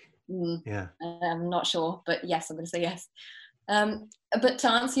think? Yeah. I'm not sure, but yes, I'm going to say yes. But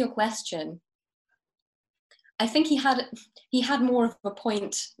to answer your question, I think he had more of a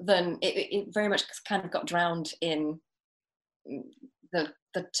point than it very much kind of got drowned in the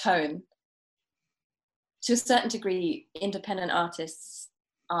tone. To a certain degree, independent artists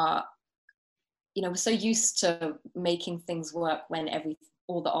are, you know, we're so used to making things work when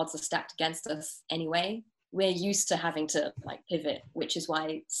all the odds are stacked against us anyway. We're used to having to like pivot, which is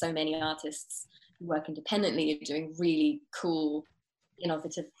why so many artists who work independently are doing really cool,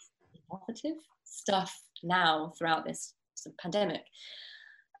 innovative stuff now throughout this sort of pandemic.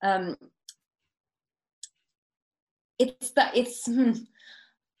 It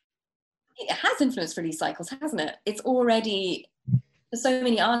has influenced release cycles, hasn't it? It's already, for so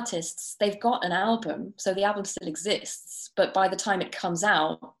many artists, they've got an album, so the album still exists, but by the time it comes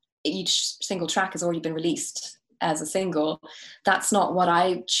out, each single track has already been released as a single. That's not what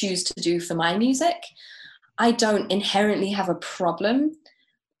I choose to do for my music. I don't inherently have a problem.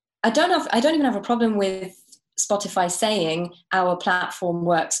 I don't even have a problem with Spotify saying our platform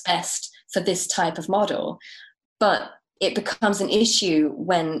works best for this type of model, but it becomes an issue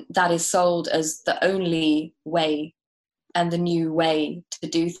when that is sold as the only way and the new way to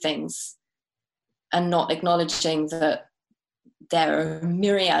do things. and not acknowledging that there are a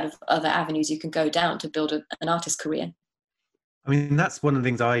myriad of other avenues you can go down to build an artist career. I mean, that's one of the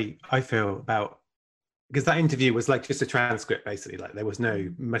things I feel about, because that interview was like just a transcript, basically. Like there was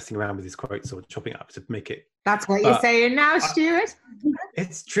no messing around with his quotes or chopping it up to make it. That's what you're saying now, Stuart.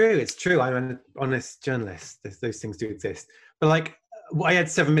 It's true. I'm an honest journalist. Those things do exist. But like, I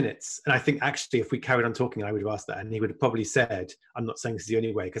had 7 minutes, and I think actually, if we carried on talking, I would have asked that, and he would have probably said, "I'm not saying this is the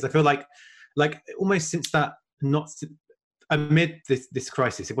only way," because I feel like almost since that, amid this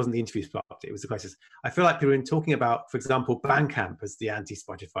crisis, it wasn't the interview sparked, it was the crisis. I feel like people have been talking about, for example, Bandcamp as the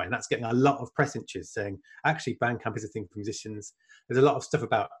anti-Spotify, and that's getting a lot of press inches saying, actually, Bandcamp is a thing for musicians. There's a lot of stuff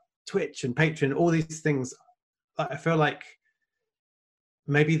about Twitch and Patreon, all these things. I feel like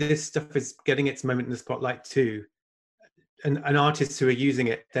maybe this stuff is getting its moment in the spotlight too. And artists who are using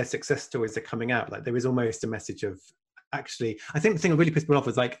it, their success stories are coming out. Like there is almost a message of, actually, I think the thing that really pissed me off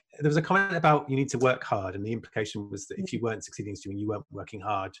was like, there was a comment about you need to work hard, and the implication was that if you weren't succeeding as doing, you weren't working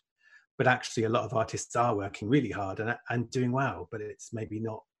hard. But actually, a lot of artists are working really hard and doing well, but it's maybe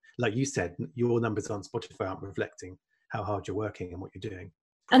not, like you said, your numbers on Spotify aren't reflecting how hard you're working and what you're doing.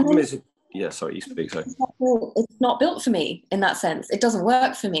 And then, yeah, sorry, you speak. Sorry. It's not built for me in that sense. It doesn't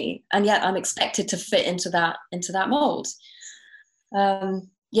work for me, and yet I'm expected to fit into that mold. I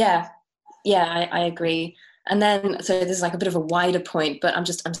agree. And then, so this is like a bit of a wider point, but I'm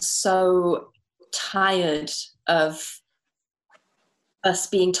so tired of us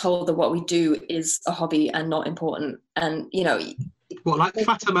being told that what we do is a hobby and not important. And, you know. What, like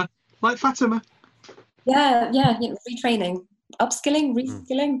Fatima? Yeah, retraining, upskilling,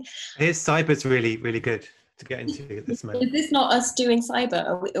 reskilling. Here's cyber's really, really good to get into at this moment. Is this not us doing cyber?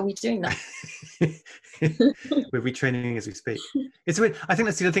 Are we doing that? We're retraining as we speak. It's weird. I think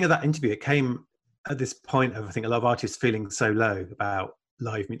that's the other thing of that interview. It came at this point of, I think, a lot of artists feeling so low about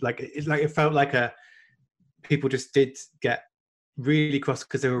live music. It felt like people just did get really cross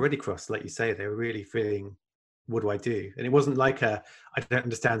because they were already cross, like you say. They were really feeling, what do I do? And it wasn't like I don't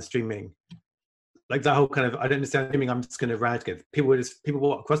understand streaming. Like that whole kind of, I don't understand streaming, I'm just going to rage give. People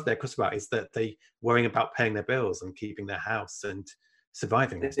what they're cross about is that they worrying about paying their bills and keeping their house and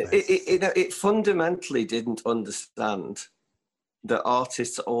surviving. It fundamentally didn't understand that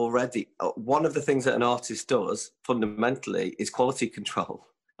artists already, one of the things that an artist does fundamentally is quality control,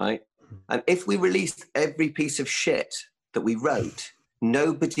 right? And if we released every piece of shit that we wrote,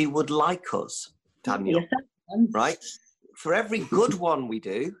 nobody would like us, Daniel, right? For every good one we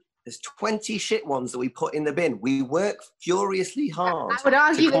do, there's 20 shit ones that we put in the bin. We work furiously hard. I would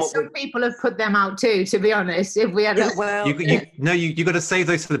argue that some people have put them out too, to be honest. If we had you got to save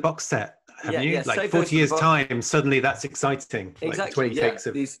those for the box set. Haven't you? Like 40 years time, suddenly that's exciting. Exactly. Like 20 takes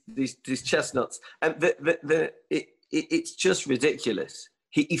of these chestnuts, and it's just ridiculous.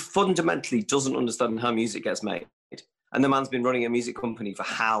 He fundamentally doesn't understand how music gets made, and the man's been running a music company for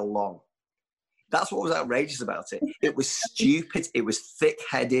how long? That's what was outrageous about it. It was stupid. It was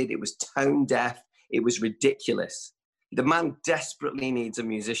thick-headed. It was tone-deaf. It was ridiculous. The man desperately needs a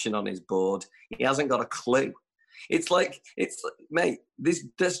musician on his board. He hasn't got a clue. It's like, mate,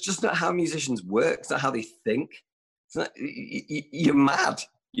 that's just not how musicians work. It's not how they think. It's not, you're mad.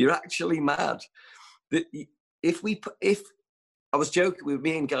 You're actually mad. If I was joking with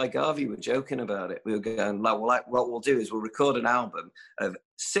me and Guy Garvey, were joking about it. We were going, what we'll do is we'll record an album of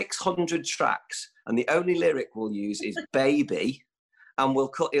 600 tracks, and the only lyric we'll use is "baby," and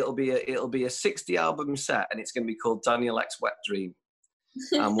it'll be a 60 album set, and it's going to be called Daniel X Wet Dream.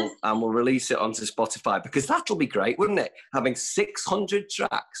 And we'll release it onto Spotify, because that'll be great, wouldn't it? Having 600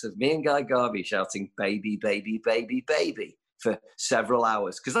 tracks of me and Guy Garvey shouting "baby, baby, baby, baby" for several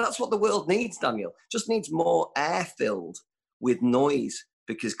hours, because that's what the world needs, Daniel. Just needs more air filled with noise,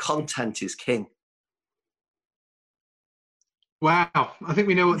 because content is king. Wow, I think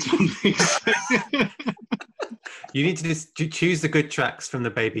we know what's on these. You need to just choose the good tracks from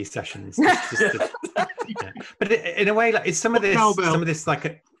the baby sessions. Yeah. But in a way, like it's some of this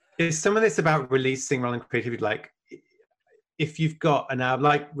about releasing rather than creativity. Like if you've got an album,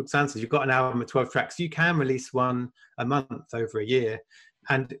 like Roxanne says, you've got an album of 12 tracks, you can release one a month over a year.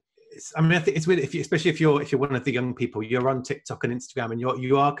 And I think it's weird, especially if you're one of the young people, you're on TikTok and Instagram, and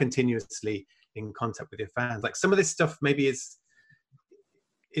you are continuously in contact with your fans. Like some of this stuff maybe is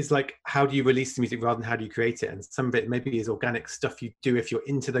like, how do you release the music rather than how do you create it? And some of it maybe is organic stuff you do if you're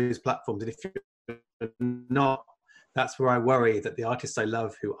into those platforms. And if you're not, that's where I worry that the artists I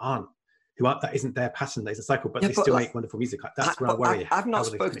love who aren't, that isn't their passion, there's a cycle, but they still make wonderful music. That's where I worry. I've not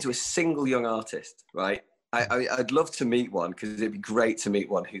spoken to a single young artist, right? I'd love to meet one, because it'd be great to meet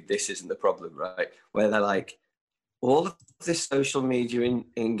one who this isn't the problem, right? Where they're like, all of this social media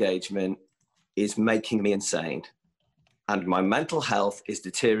engagement, is making me insane. And my mental health is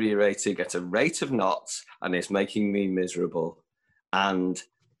deteriorating at a rate of knots, and it's making me miserable. And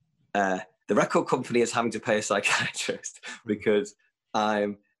the record company is having to pay a psychiatrist because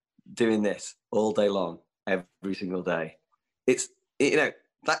I'm doing this all day long, every single day. It's, you know,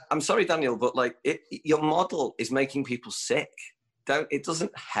 I'm sorry, Daniel, but like your model is making people sick. It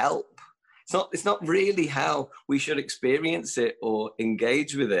doesn't help. It's not really how we should experience it or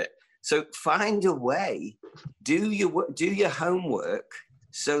engage with it. So find a way, do your homework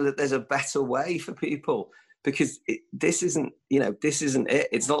so that there's a better way for people, because this isn't it.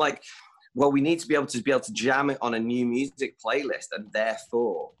 It's not like, well, we need to be able to jam it on a new music playlist and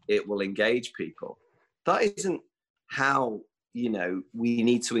therefore it will engage people. That isn't how, you know, we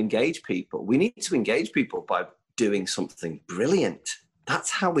need to engage people. We need to engage people by doing something brilliant.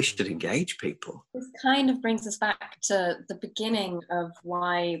 That's how we should engage people. This kind of brings us back to the beginning of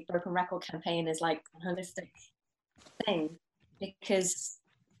why Broken Record Campaign is like a holistic thing. Because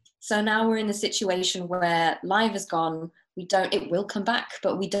so now we're in the situation where live is gone. It will come back,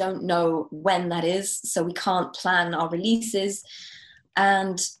 but we don't know when that is. So we can't plan our releases.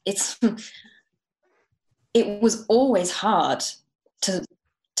 And it was always hard to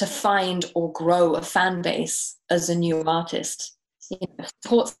find or grow a fan base as a new artist. You know,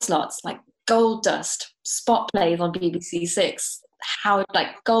 support slots like Gold Dust, spot plays on BBC Six,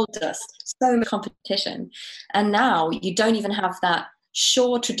 Gold Dust, so much competition. And now you don't even have that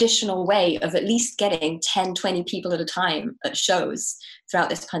sure traditional way of at least getting 10, 20 people at a time at shows throughout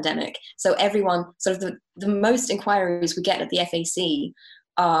this pandemic. So everyone, sort of the most inquiries we get at the FAC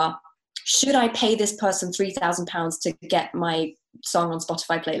are, should I pay this person £3,000 to get my song on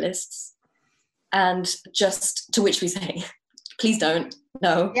Spotify playlists? And just to which we say, please don't.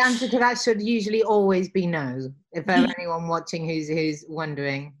 No. The answer to that should usually always be no. If there's anyone watching who's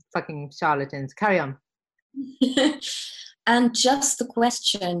wondering, fucking charlatans. Carry on. And just the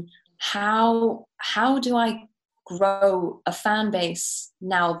question, how do I grow a fan base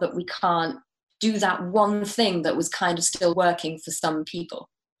now that we can't do that one thing that was kind of still working for some people?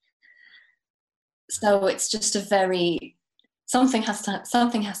 So it's just something has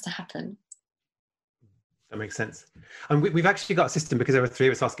to happen. That makes sense. And we've actually got a system, because there were three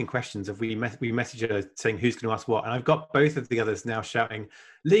of us asking questions, of we message her saying who's going to ask what, and I've got both of the others now shouting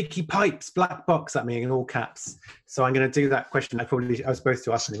leaky pipes, black box at me in all caps. So I'm going to do that question I was supposed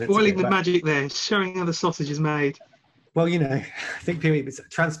to ask. Spoiling the magic there, showing how the sausage is made. Well, you know, I think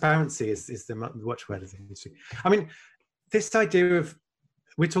transparency is the watchword of the industry. I mean, this idea of,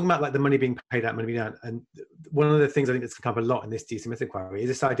 we're talking about like the money being paid out, money being out, and one of the things I think that's come up a lot in this DC Smith inquiry is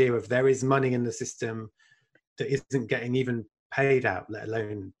this idea of there is money in the system that isn't getting even paid out, let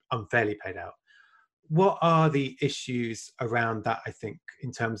alone unfairly paid out. What are the issues around that, I think,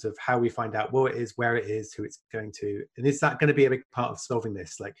 in terms of how we find out what it is, where it is, who it's going to, and is that going to be a big part of solving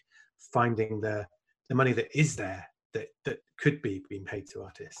this, like finding the money that is there that could be being paid to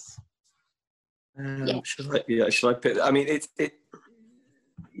artists? Should I pick? I mean,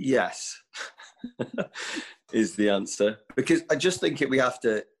 yes, is the answer, because I just think you have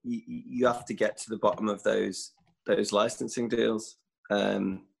to get to the bottom of those licensing deals,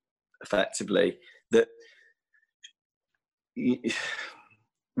 effectively. That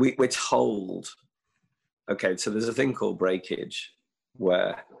we're told, okay, so there's a thing called breakage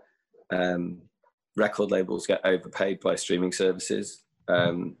where record labels get overpaid by streaming services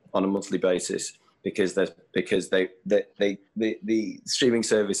on a monthly basis because the streaming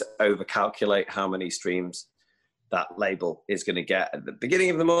service overcalculate how many streams that label is going to get at the beginning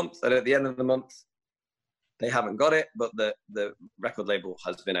of the month, and at the end of the month they haven't got it, but the record label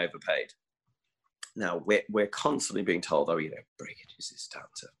has been overpaid. Now we're constantly being told, oh, you know, breakages is down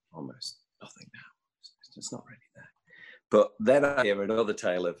to almost nothing now. It's not really there. But then I hear another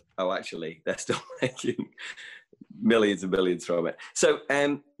tale of, oh, actually, they're still making millions and millions from it. So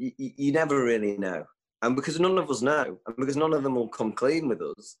you never really know. And because none of us know, and because none of them will come clean with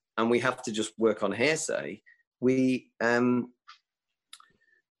us, and we have to just work on hearsay, we're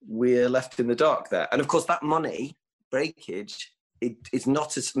left in the dark there. And of course, that money, breakage, it's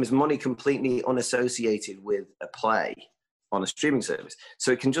not as money completely unassociated with a play on a streaming service.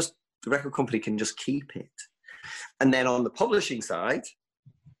 So the record company can just keep it. And then on the publishing side,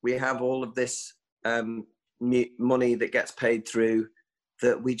 we have all of this money that gets paid through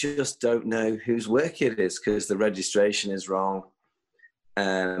that we just don't know whose work it is, because the registration is wrong,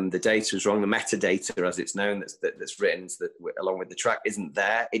 the data is wrong, the metadata, as it's known, that's written along with the track, isn't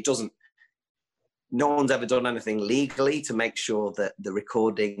there. No one's ever done anything legally to make sure that the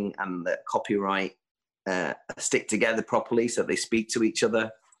recording and the copyright stick together properly so they speak to each other.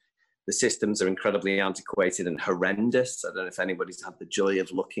 The systems are incredibly antiquated and horrendous. I don't know if anybody's had the joy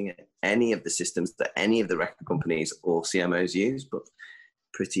of looking at any of the systems that any of the record companies or CMOs use, but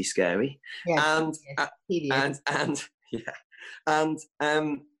pretty scary. Yes,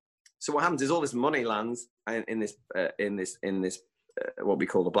 So what happens is all this money lands in this what we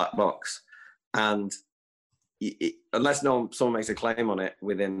call the black box, and unless someone makes a claim on it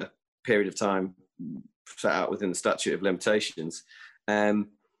within a period of time set out within the statute of limitations,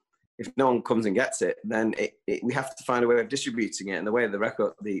 if no one comes and gets it, then we have to find a way of distributing it. And the way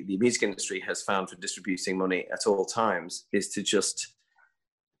the music industry has found for distributing money at all times is to just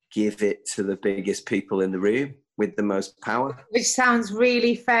give it to the biggest people in the room with the most power. Which sounds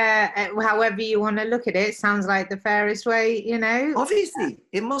really fair, however you want to look at it. Sounds like the fairest way, you know. Obviously,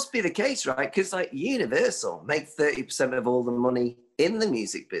 it must be the case, right? Because like Universal make 30% of all the money in the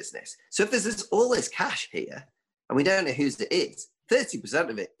music business. So if there's all this cash here, and we don't know whose it is, 30%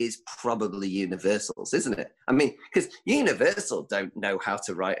 of it is probably Universal's, isn't it? I mean, because Universal don't know how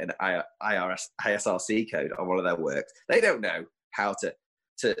to write an ISRC code on one of their works. They don't know how to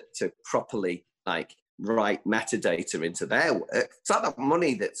properly like write metadata into their work. So that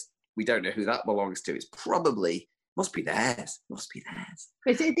money we don't know who that belongs to is probably must be theirs.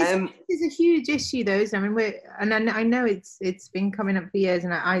 This is a huge issue, though. I mean, I know it's been coming up for years,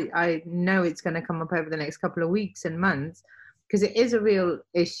 and I know it's going to come up over the next couple of weeks and months, because it is a real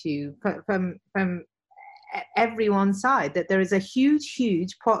issue from everyone's side, that there is a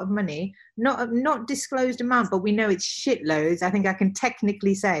huge pot of money, not disclosed amount, but we know it's shitloads. I think I can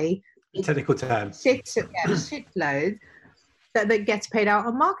technically say technical term shitloads that gets paid out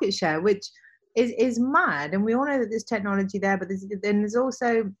on market share, which is mad. And we all know that there's technology there, but there's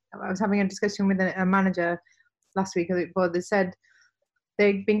also, I was having a discussion with a manager last week that said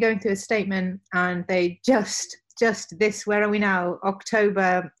they've been going through a statement, and they just this, where are we now,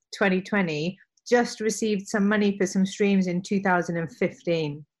 October 2020, just received some money for some streams in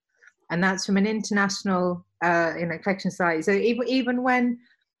 2015, and that's from an international collection site. So even when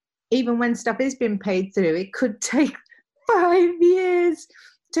stuff is being paid through, it could take 5 years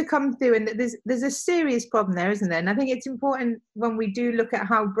to come through, and there's a serious problem there, isn't there? And I think it's important, when we do look at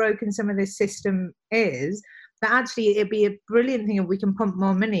how broken some of this system is, that actually it'd be a brilliant thing if we can pump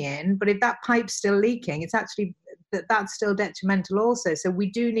more money in, but if that pipe's still leaking, it's actually that's still detrimental also. So we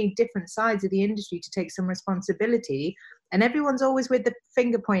do need different sides of the industry to take some responsibility, and everyone's always with the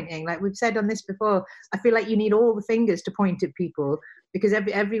finger pointing. Like we've said on this before, I feel like you need all the fingers to point at people, because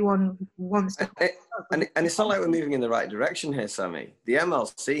everyone wants to. And it's not like we're moving in the right direction here, Sammy. The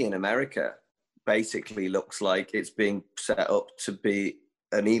MLC in America basically looks like it's being set up to be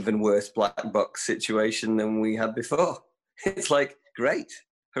an even worse black box situation than we had before. It's like, great,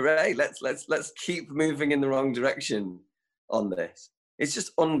 hooray! Let's keep moving in the wrong direction on this. It's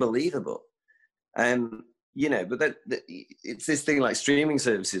just unbelievable. But it's this thing like streaming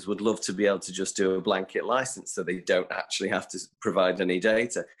services would love to be able to just do a blanket license, so they don't actually have to provide any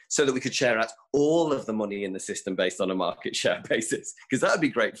data, so that we could share out all of the money in the system based on a market share basis. Because that would be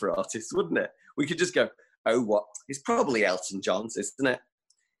great for artists, wouldn't it? We could just go, oh, what? It's probably Elton John's, isn't it?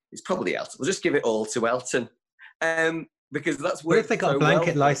 It's probably Elton. We'll just give it all to Elton. Because that's what if they got a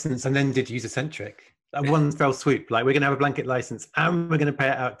blanket license and then did user-centric? Like one fell swoop, like we're going to have a blanket license and we're going to pay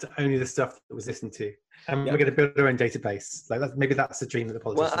it out to only the stuff that was listened to. And we're going to build our own database. Like maybe that's the dream that the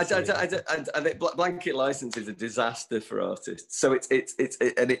politicians. Well, I think blanket license is a disaster for artists. So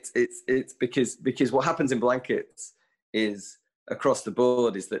it's because what happens in blankets is across the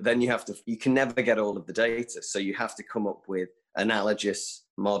board is that then you can never get all of the data. So you have to come up with analogous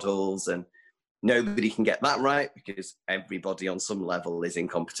models, and nobody can get that right because everybody on some level is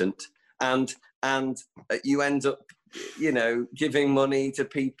incompetent. And you end up, giving money to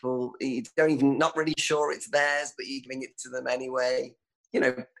people you don't even, not really sure it's theirs, but you're giving it to them anyway.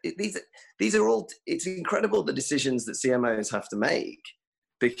 These are all, it's incredible the decisions that CMOs have to make,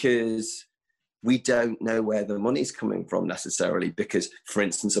 because we don't know where the money's coming from necessarily, because, for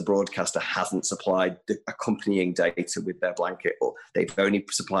instance, a broadcaster hasn't supplied the accompanying data with their blanket, or they've only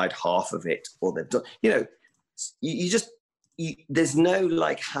supplied half of it, or they've done, there's no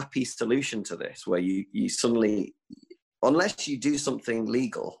like happy solution to this, where you suddenly, unless you do something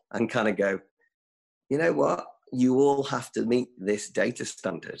legal and kind of go, you know what, you all have to meet this data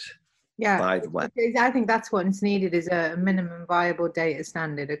standard. Yeah, by the way, I think that's what's needed, is a minimum viable data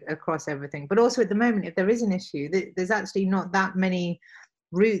standard across everything. But also at the moment, if there is an issue, there's actually not that many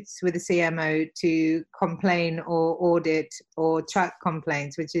routes with the CMO to complain or audit or track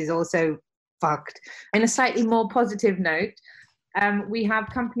complaints, which is also fucked. In a slightly more positive note, we have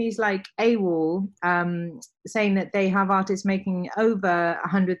companies like AWOL saying that they have artists making over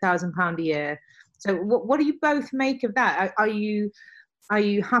 £100,000 a year. So what do you both make of that? Are you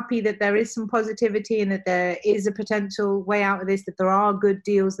happy that there is some positivity and that there is a potential way out of this, that there are good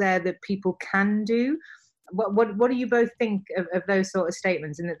deals there that people can do? What do you both think of those sort of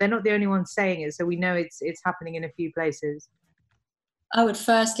statements, and that they're not the only ones saying it, so we know it's happening in a few places? I would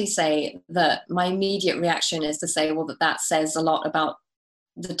firstly say that my immediate reaction is to say, well, that says a lot about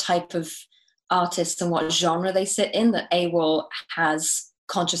the type of artists and what genre they sit in, that AWOL has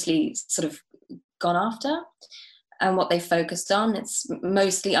consciously sort of gone after, and what they focused on. It's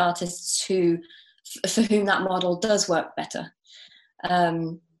mostly artists for whom that model does work better.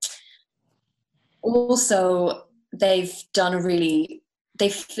 Also, they've played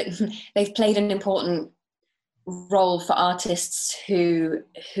an important role for artists who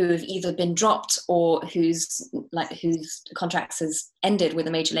have either been dropped or whose contracts has ended with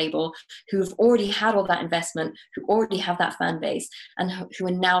a major label, who've already had all that investment, who already have that fan base, and who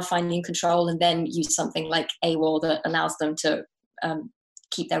are now finding control, and then use something like AWOL that allows them to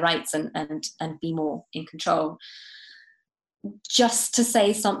keep their rights and be more in control. Just to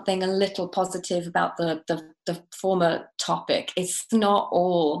say something a little positive about the former topic, it's not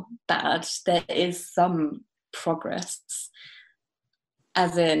all bad. There is some progress,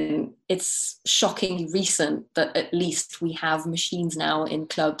 as in it's shockingly recent that at least we have machines now in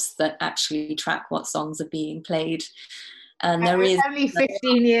clubs that actually track what songs are being played, and there is only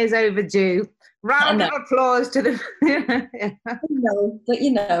 15 years overdue. Round of applause to the no,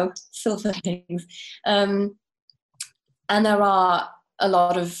 but silver things. And there are a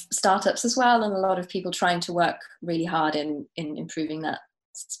lot of startups as well, and a lot of people trying to work really hard in improving that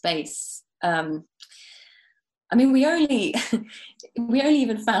space. I mean, we only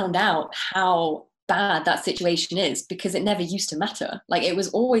even found out how bad that situation is because it never used to matter. Like, it was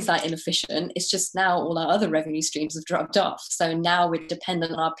always that inefficient. It's just now all our other revenue streams have dropped off. So now we're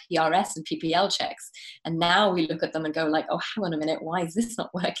dependent on our PRS and PPL checks. And now we look at them and go like, oh, hang on a minute, why is this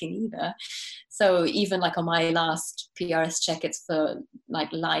not working either? So even like on my last PRS check, it's for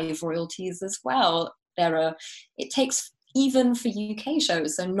like live royalties as well. It takes, even for UK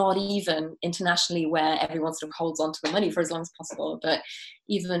shows, so not even internationally where everyone sort of holds on to the money for as long as possible, but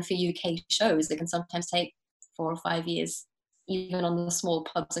even for UK shows, it can sometimes take 4 or 5 years, even on the small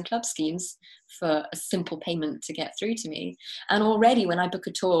pubs and club schemes, for a simple payment to get through to me. And already when I book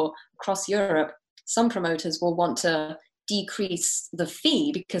a tour across Europe, some promoters will want to decrease the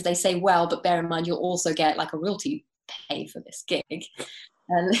fee because they say, well, but bear in mind, you'll also get like a royalty pay for this gig.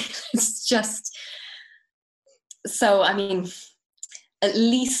 And it's just... So, I mean, at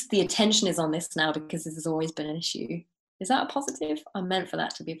least the attention is on this now because this has always been an issue. Is that a positive? I meant for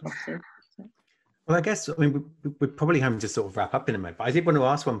that to be a positive. Well, I guess, I mean, we're probably having to sort of wrap up in a minute, but I did want to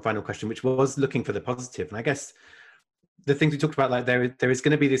ask one final question, which was looking for the positive. And I guess the things we talked about, like there is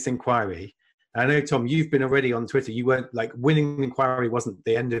going to be this inquiry. I know, Tom, you've been already on Twitter. You weren't like, winning the inquiry wasn't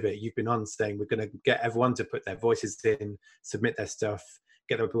the end of it. You've been on saying we're going to get everyone to put their voices in, submit their stuff,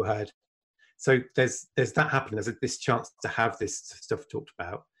 get their people heard. So there's that happening. There's this chance to have this stuff talked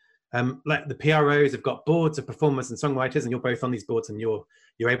about. Like the PROs have got boards of performers and songwriters, and you're both on these boards, and you're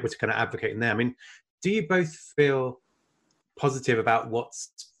able to kind of advocate in there. I mean, do you both feel positive about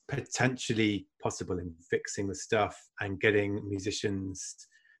what's potentially possible in fixing the stuff and getting musicians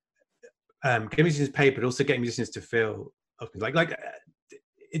paid, but also getting musicians to feel like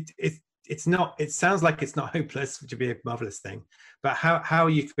it's not, it sounds like it's not hopeless, which would be a marvelous thing, but how are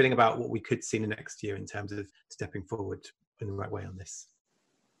you feeling about what we could see in the next year in terms of stepping forward in the right way on this?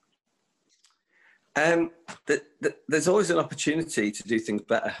 There's always an opportunity to do things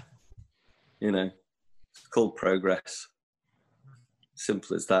better, it's called progress.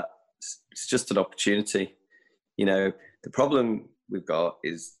 Simple as that. It's just an opportunity. The problem we've got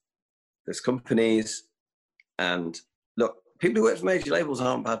is there's companies, and look, people who work for major labels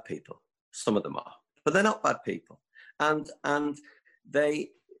aren't bad people. Some of them are, but they're not bad people. And they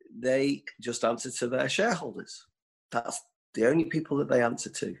just answer to their shareholders. That's the only people that they answer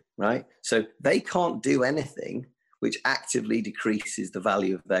to, right? So they can't do anything which actively decreases the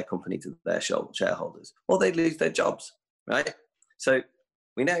value of their company to their shareholders, or they'd lose their jobs, right? So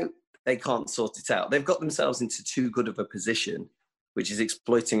we know they can't sort it out. They've got themselves into too good of a position, which is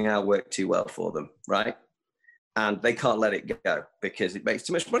exploiting our work too well for them, right? And they can't let it go because it makes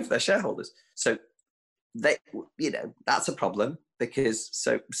too much money for their shareholders. So they, that's a problem, because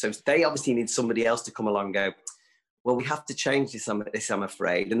so they obviously need somebody else to come along and go, well, we have to change this, I'm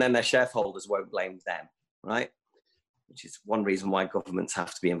afraid. And then their shareholders won't blame them, right? which is one reason why governments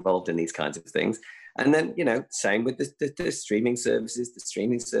have to be involved in these kinds of things. And then, you know, same with the streaming services. The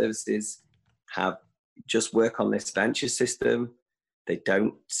streaming services have just work on this venture system. They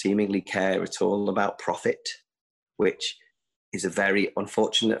don't seemingly care at all about profit, which is a very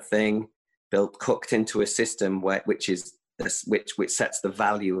unfortunate thing, cooked into a system which sets the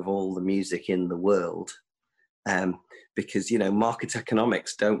value of all the music in the world. Because, you know, market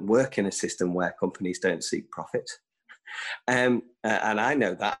economics don't work in a system where companies don't seek profit. And I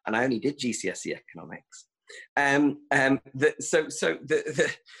know that, and I only did GCSE economics.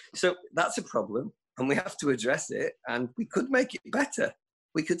 So that's a problem, and we have to address it, and we could make it better.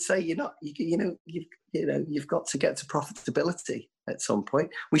 We could say, you've got to get to profitability at some point.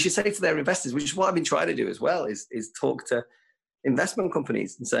 We should say to their investors, which is what I've been trying to do as well, is talk to investment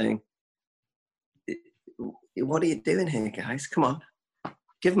companies and saying, what are you doing here, guys? Come on,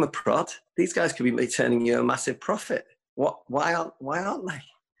 give them a prod. These guys could be returning you a massive profit. Why aren't they?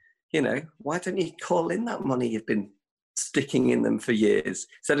 You know, why don't you call in that money you've been sticking in them for years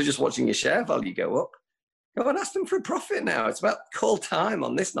instead of just watching your share value go up? Go and ask them for a profit now. It's about call time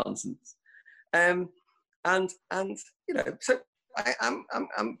on this nonsense. And you know, so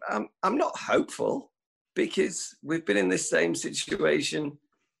I'm not hopeful, because we've been in this same situation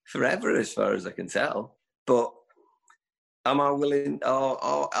forever, as far as I can tell. But am I willing?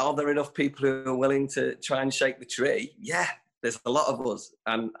 Are there enough people who are willing to try and shake the tree? Yeah, there's a lot of us.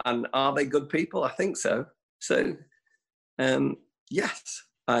 And are they good people? I think so. So, yes,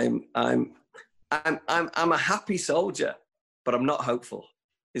 I'm a happy soldier, but I'm not hopeful.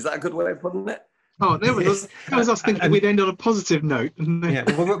 Is that a good way of putting it? Oh, there was us thinking we'd end on a positive note. Yeah,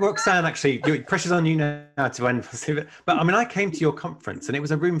 well, Roxanne, actually, pressure's on you now to end positive. But I mean, I came to your conference, and it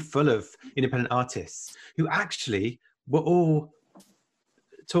was a room full of independent artists who actually were all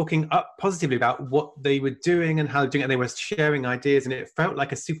talking up positively about what they were doing and how they're doing it. And they were sharing ideas, and it felt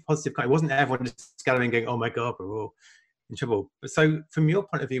like a super positive kind. It wasn't everyone just gathering going, "Oh my God, we're all in trouble." But so, from your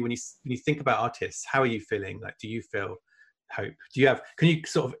point of view, when you think about artists, how are you feeling? Like, do you feel hope? Can you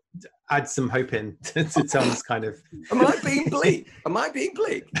sort of add some hope in to Tom's kind of? Am I being bleak?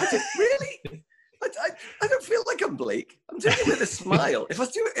 Really? I don't feel like I'm bleak. I'm doing it with a smile.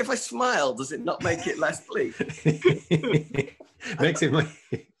 If I smile, does it not make it less bleak? Makes it more.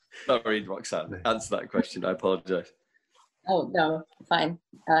 Sorry, Roxanne. Answer that question. I apologise. Oh no, fine.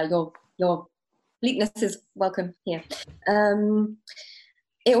 Your bleakness is welcome here.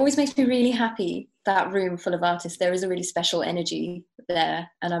 It always makes me really happy, that room full of artists. There is a really special energy there,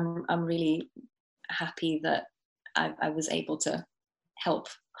 and I'm really happy that I was able to help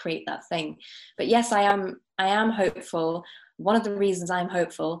create that thing. But yes, I am hopeful. One of the reasons I'm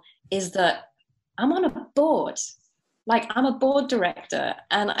hopeful is that I'm on a board. Like, I'm a board director,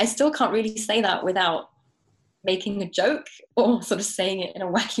 and I still can't really say that without making a joke or sort of saying it in a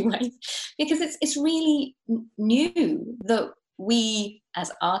wacky way, because it's really new that we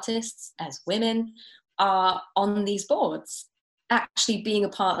as artists, as women, are on these boards, actually being a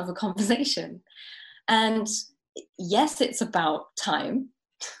part of a conversation. And yes, it's about time.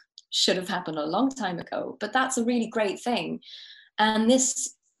 Should have happened a long time ago, but that's a really great thing. And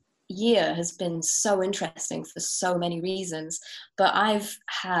this year has been so interesting for so many reasons, but I've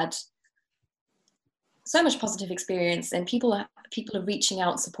had so much positive experience, and people are reaching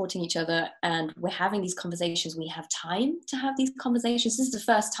out, supporting each other, and we're having these conversations. We have time to have these conversations. This is the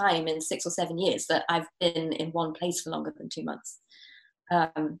first time in 6 or 7 years that I've been in one place for longer than 2 months.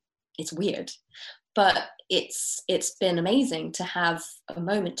 It's weird, but it's been amazing to have a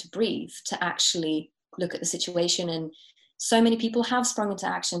moment to breathe, to actually look at the situation. And so many people have sprung into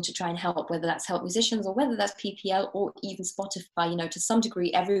action to try and help, whether that's help musicians or whether that's PPL or even Spotify. You know, to some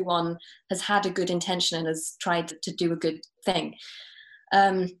degree, everyone has had a good intention and has tried to do a good thing.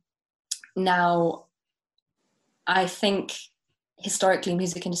 Now, I think historically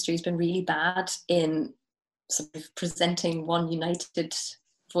music industry has been really bad in sort of presenting one united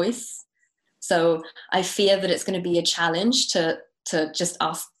voice. So I fear that it's going to be a challenge to just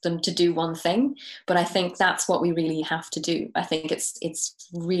ask them to do one thing, but I think that's what we really have to do. I think it's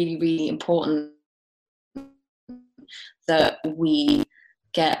really, really important that we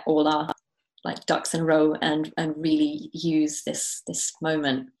get all our ducks in a row and really use this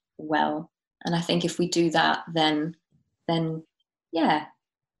moment well. And I think if we do that, then yeah,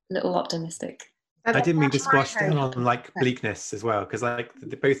 a little optimistic. I didn't mean to squash down on bleakness as well, because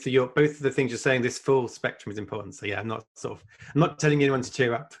both of the things you're saying, this full spectrum is important. So yeah, I'm not telling anyone to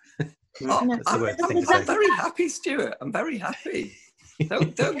cheer up. I'm very happy, Stuart. I'm very happy.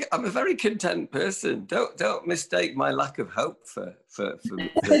 Don't. I'm a very content person. Don't mistake my lack of hope for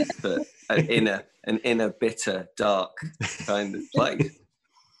an inner bitter, dark kind of place.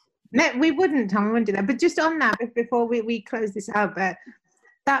 No, we wouldn't, Tom. We wouldn't do that. But just on that, before we close this out, but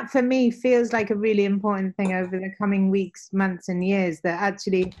that for me feels like a really important thing over the coming weeks, months, and years. That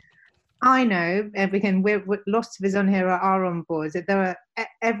actually, I know everything. Lots of us on here are on board. That there are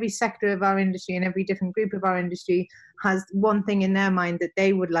every sector of our industry and every different group of our industry has one thing in their mind that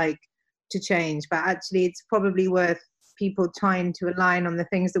they would like to change. But actually, it's probably worth people trying to align on the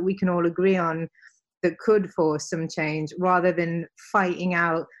things that we can all agree on that could force some change, rather than fighting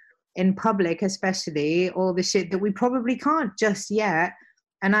out in public, especially all the shit that we probably can't just yet,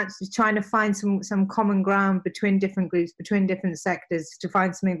 and actually trying to find some common ground between different groups, between different sectors, to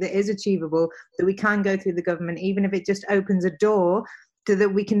find something that is achievable, that we can go through the government, even if it just opens a door so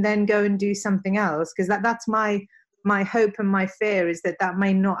that we can then go and do something else. Because that's my hope and my fear, is that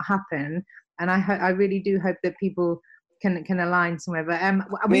may not happen. And I really do hope that people can align somewhere.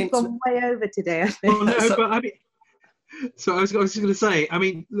 But we've gone way over today, I think. Well, no, but I mean, so I was just going to say, I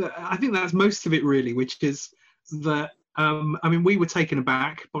mean, I think that's most of it really, which is that, I mean, we were taken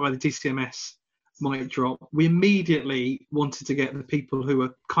aback by the DCMS mic drop. We immediately wanted to get the people who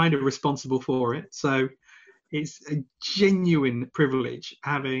are kind of responsible for it. So it's a genuine privilege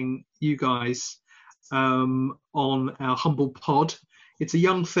having you guys on our humble pod. It's a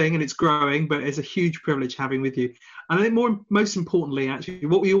young thing and it's growing, but it's a huge privilege having with you. And I think most importantly, actually,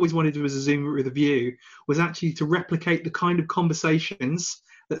 what we always wanted to do as a Zoom with a View was actually to replicate the kind of conversations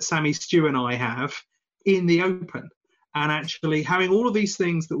that Sammy, Stuart and I have in the open. And actually having all of these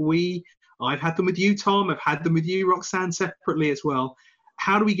things that I've had them with you, Tom, I've had them with you, Roxanne, separately as well.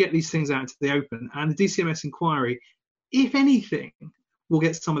 How do we get these things out to the open? And the DCMS inquiry, if anything, will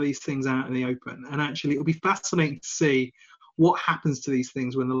get some of these things out in the open. And actually it'll be fascinating to see what happens to these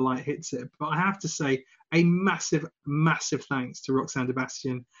things when the light hits it. But I have to say a massive, massive thanks to Roxanne de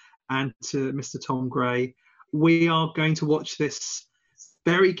Bastion and to Mr. Tom Gray. We are going to watch this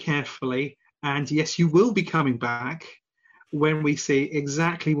very carefully. And yes, you will be coming back when we see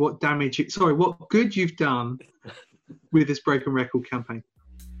exactly what good you've done with this Broken Record campaign.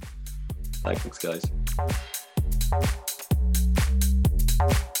 Thanks, guys.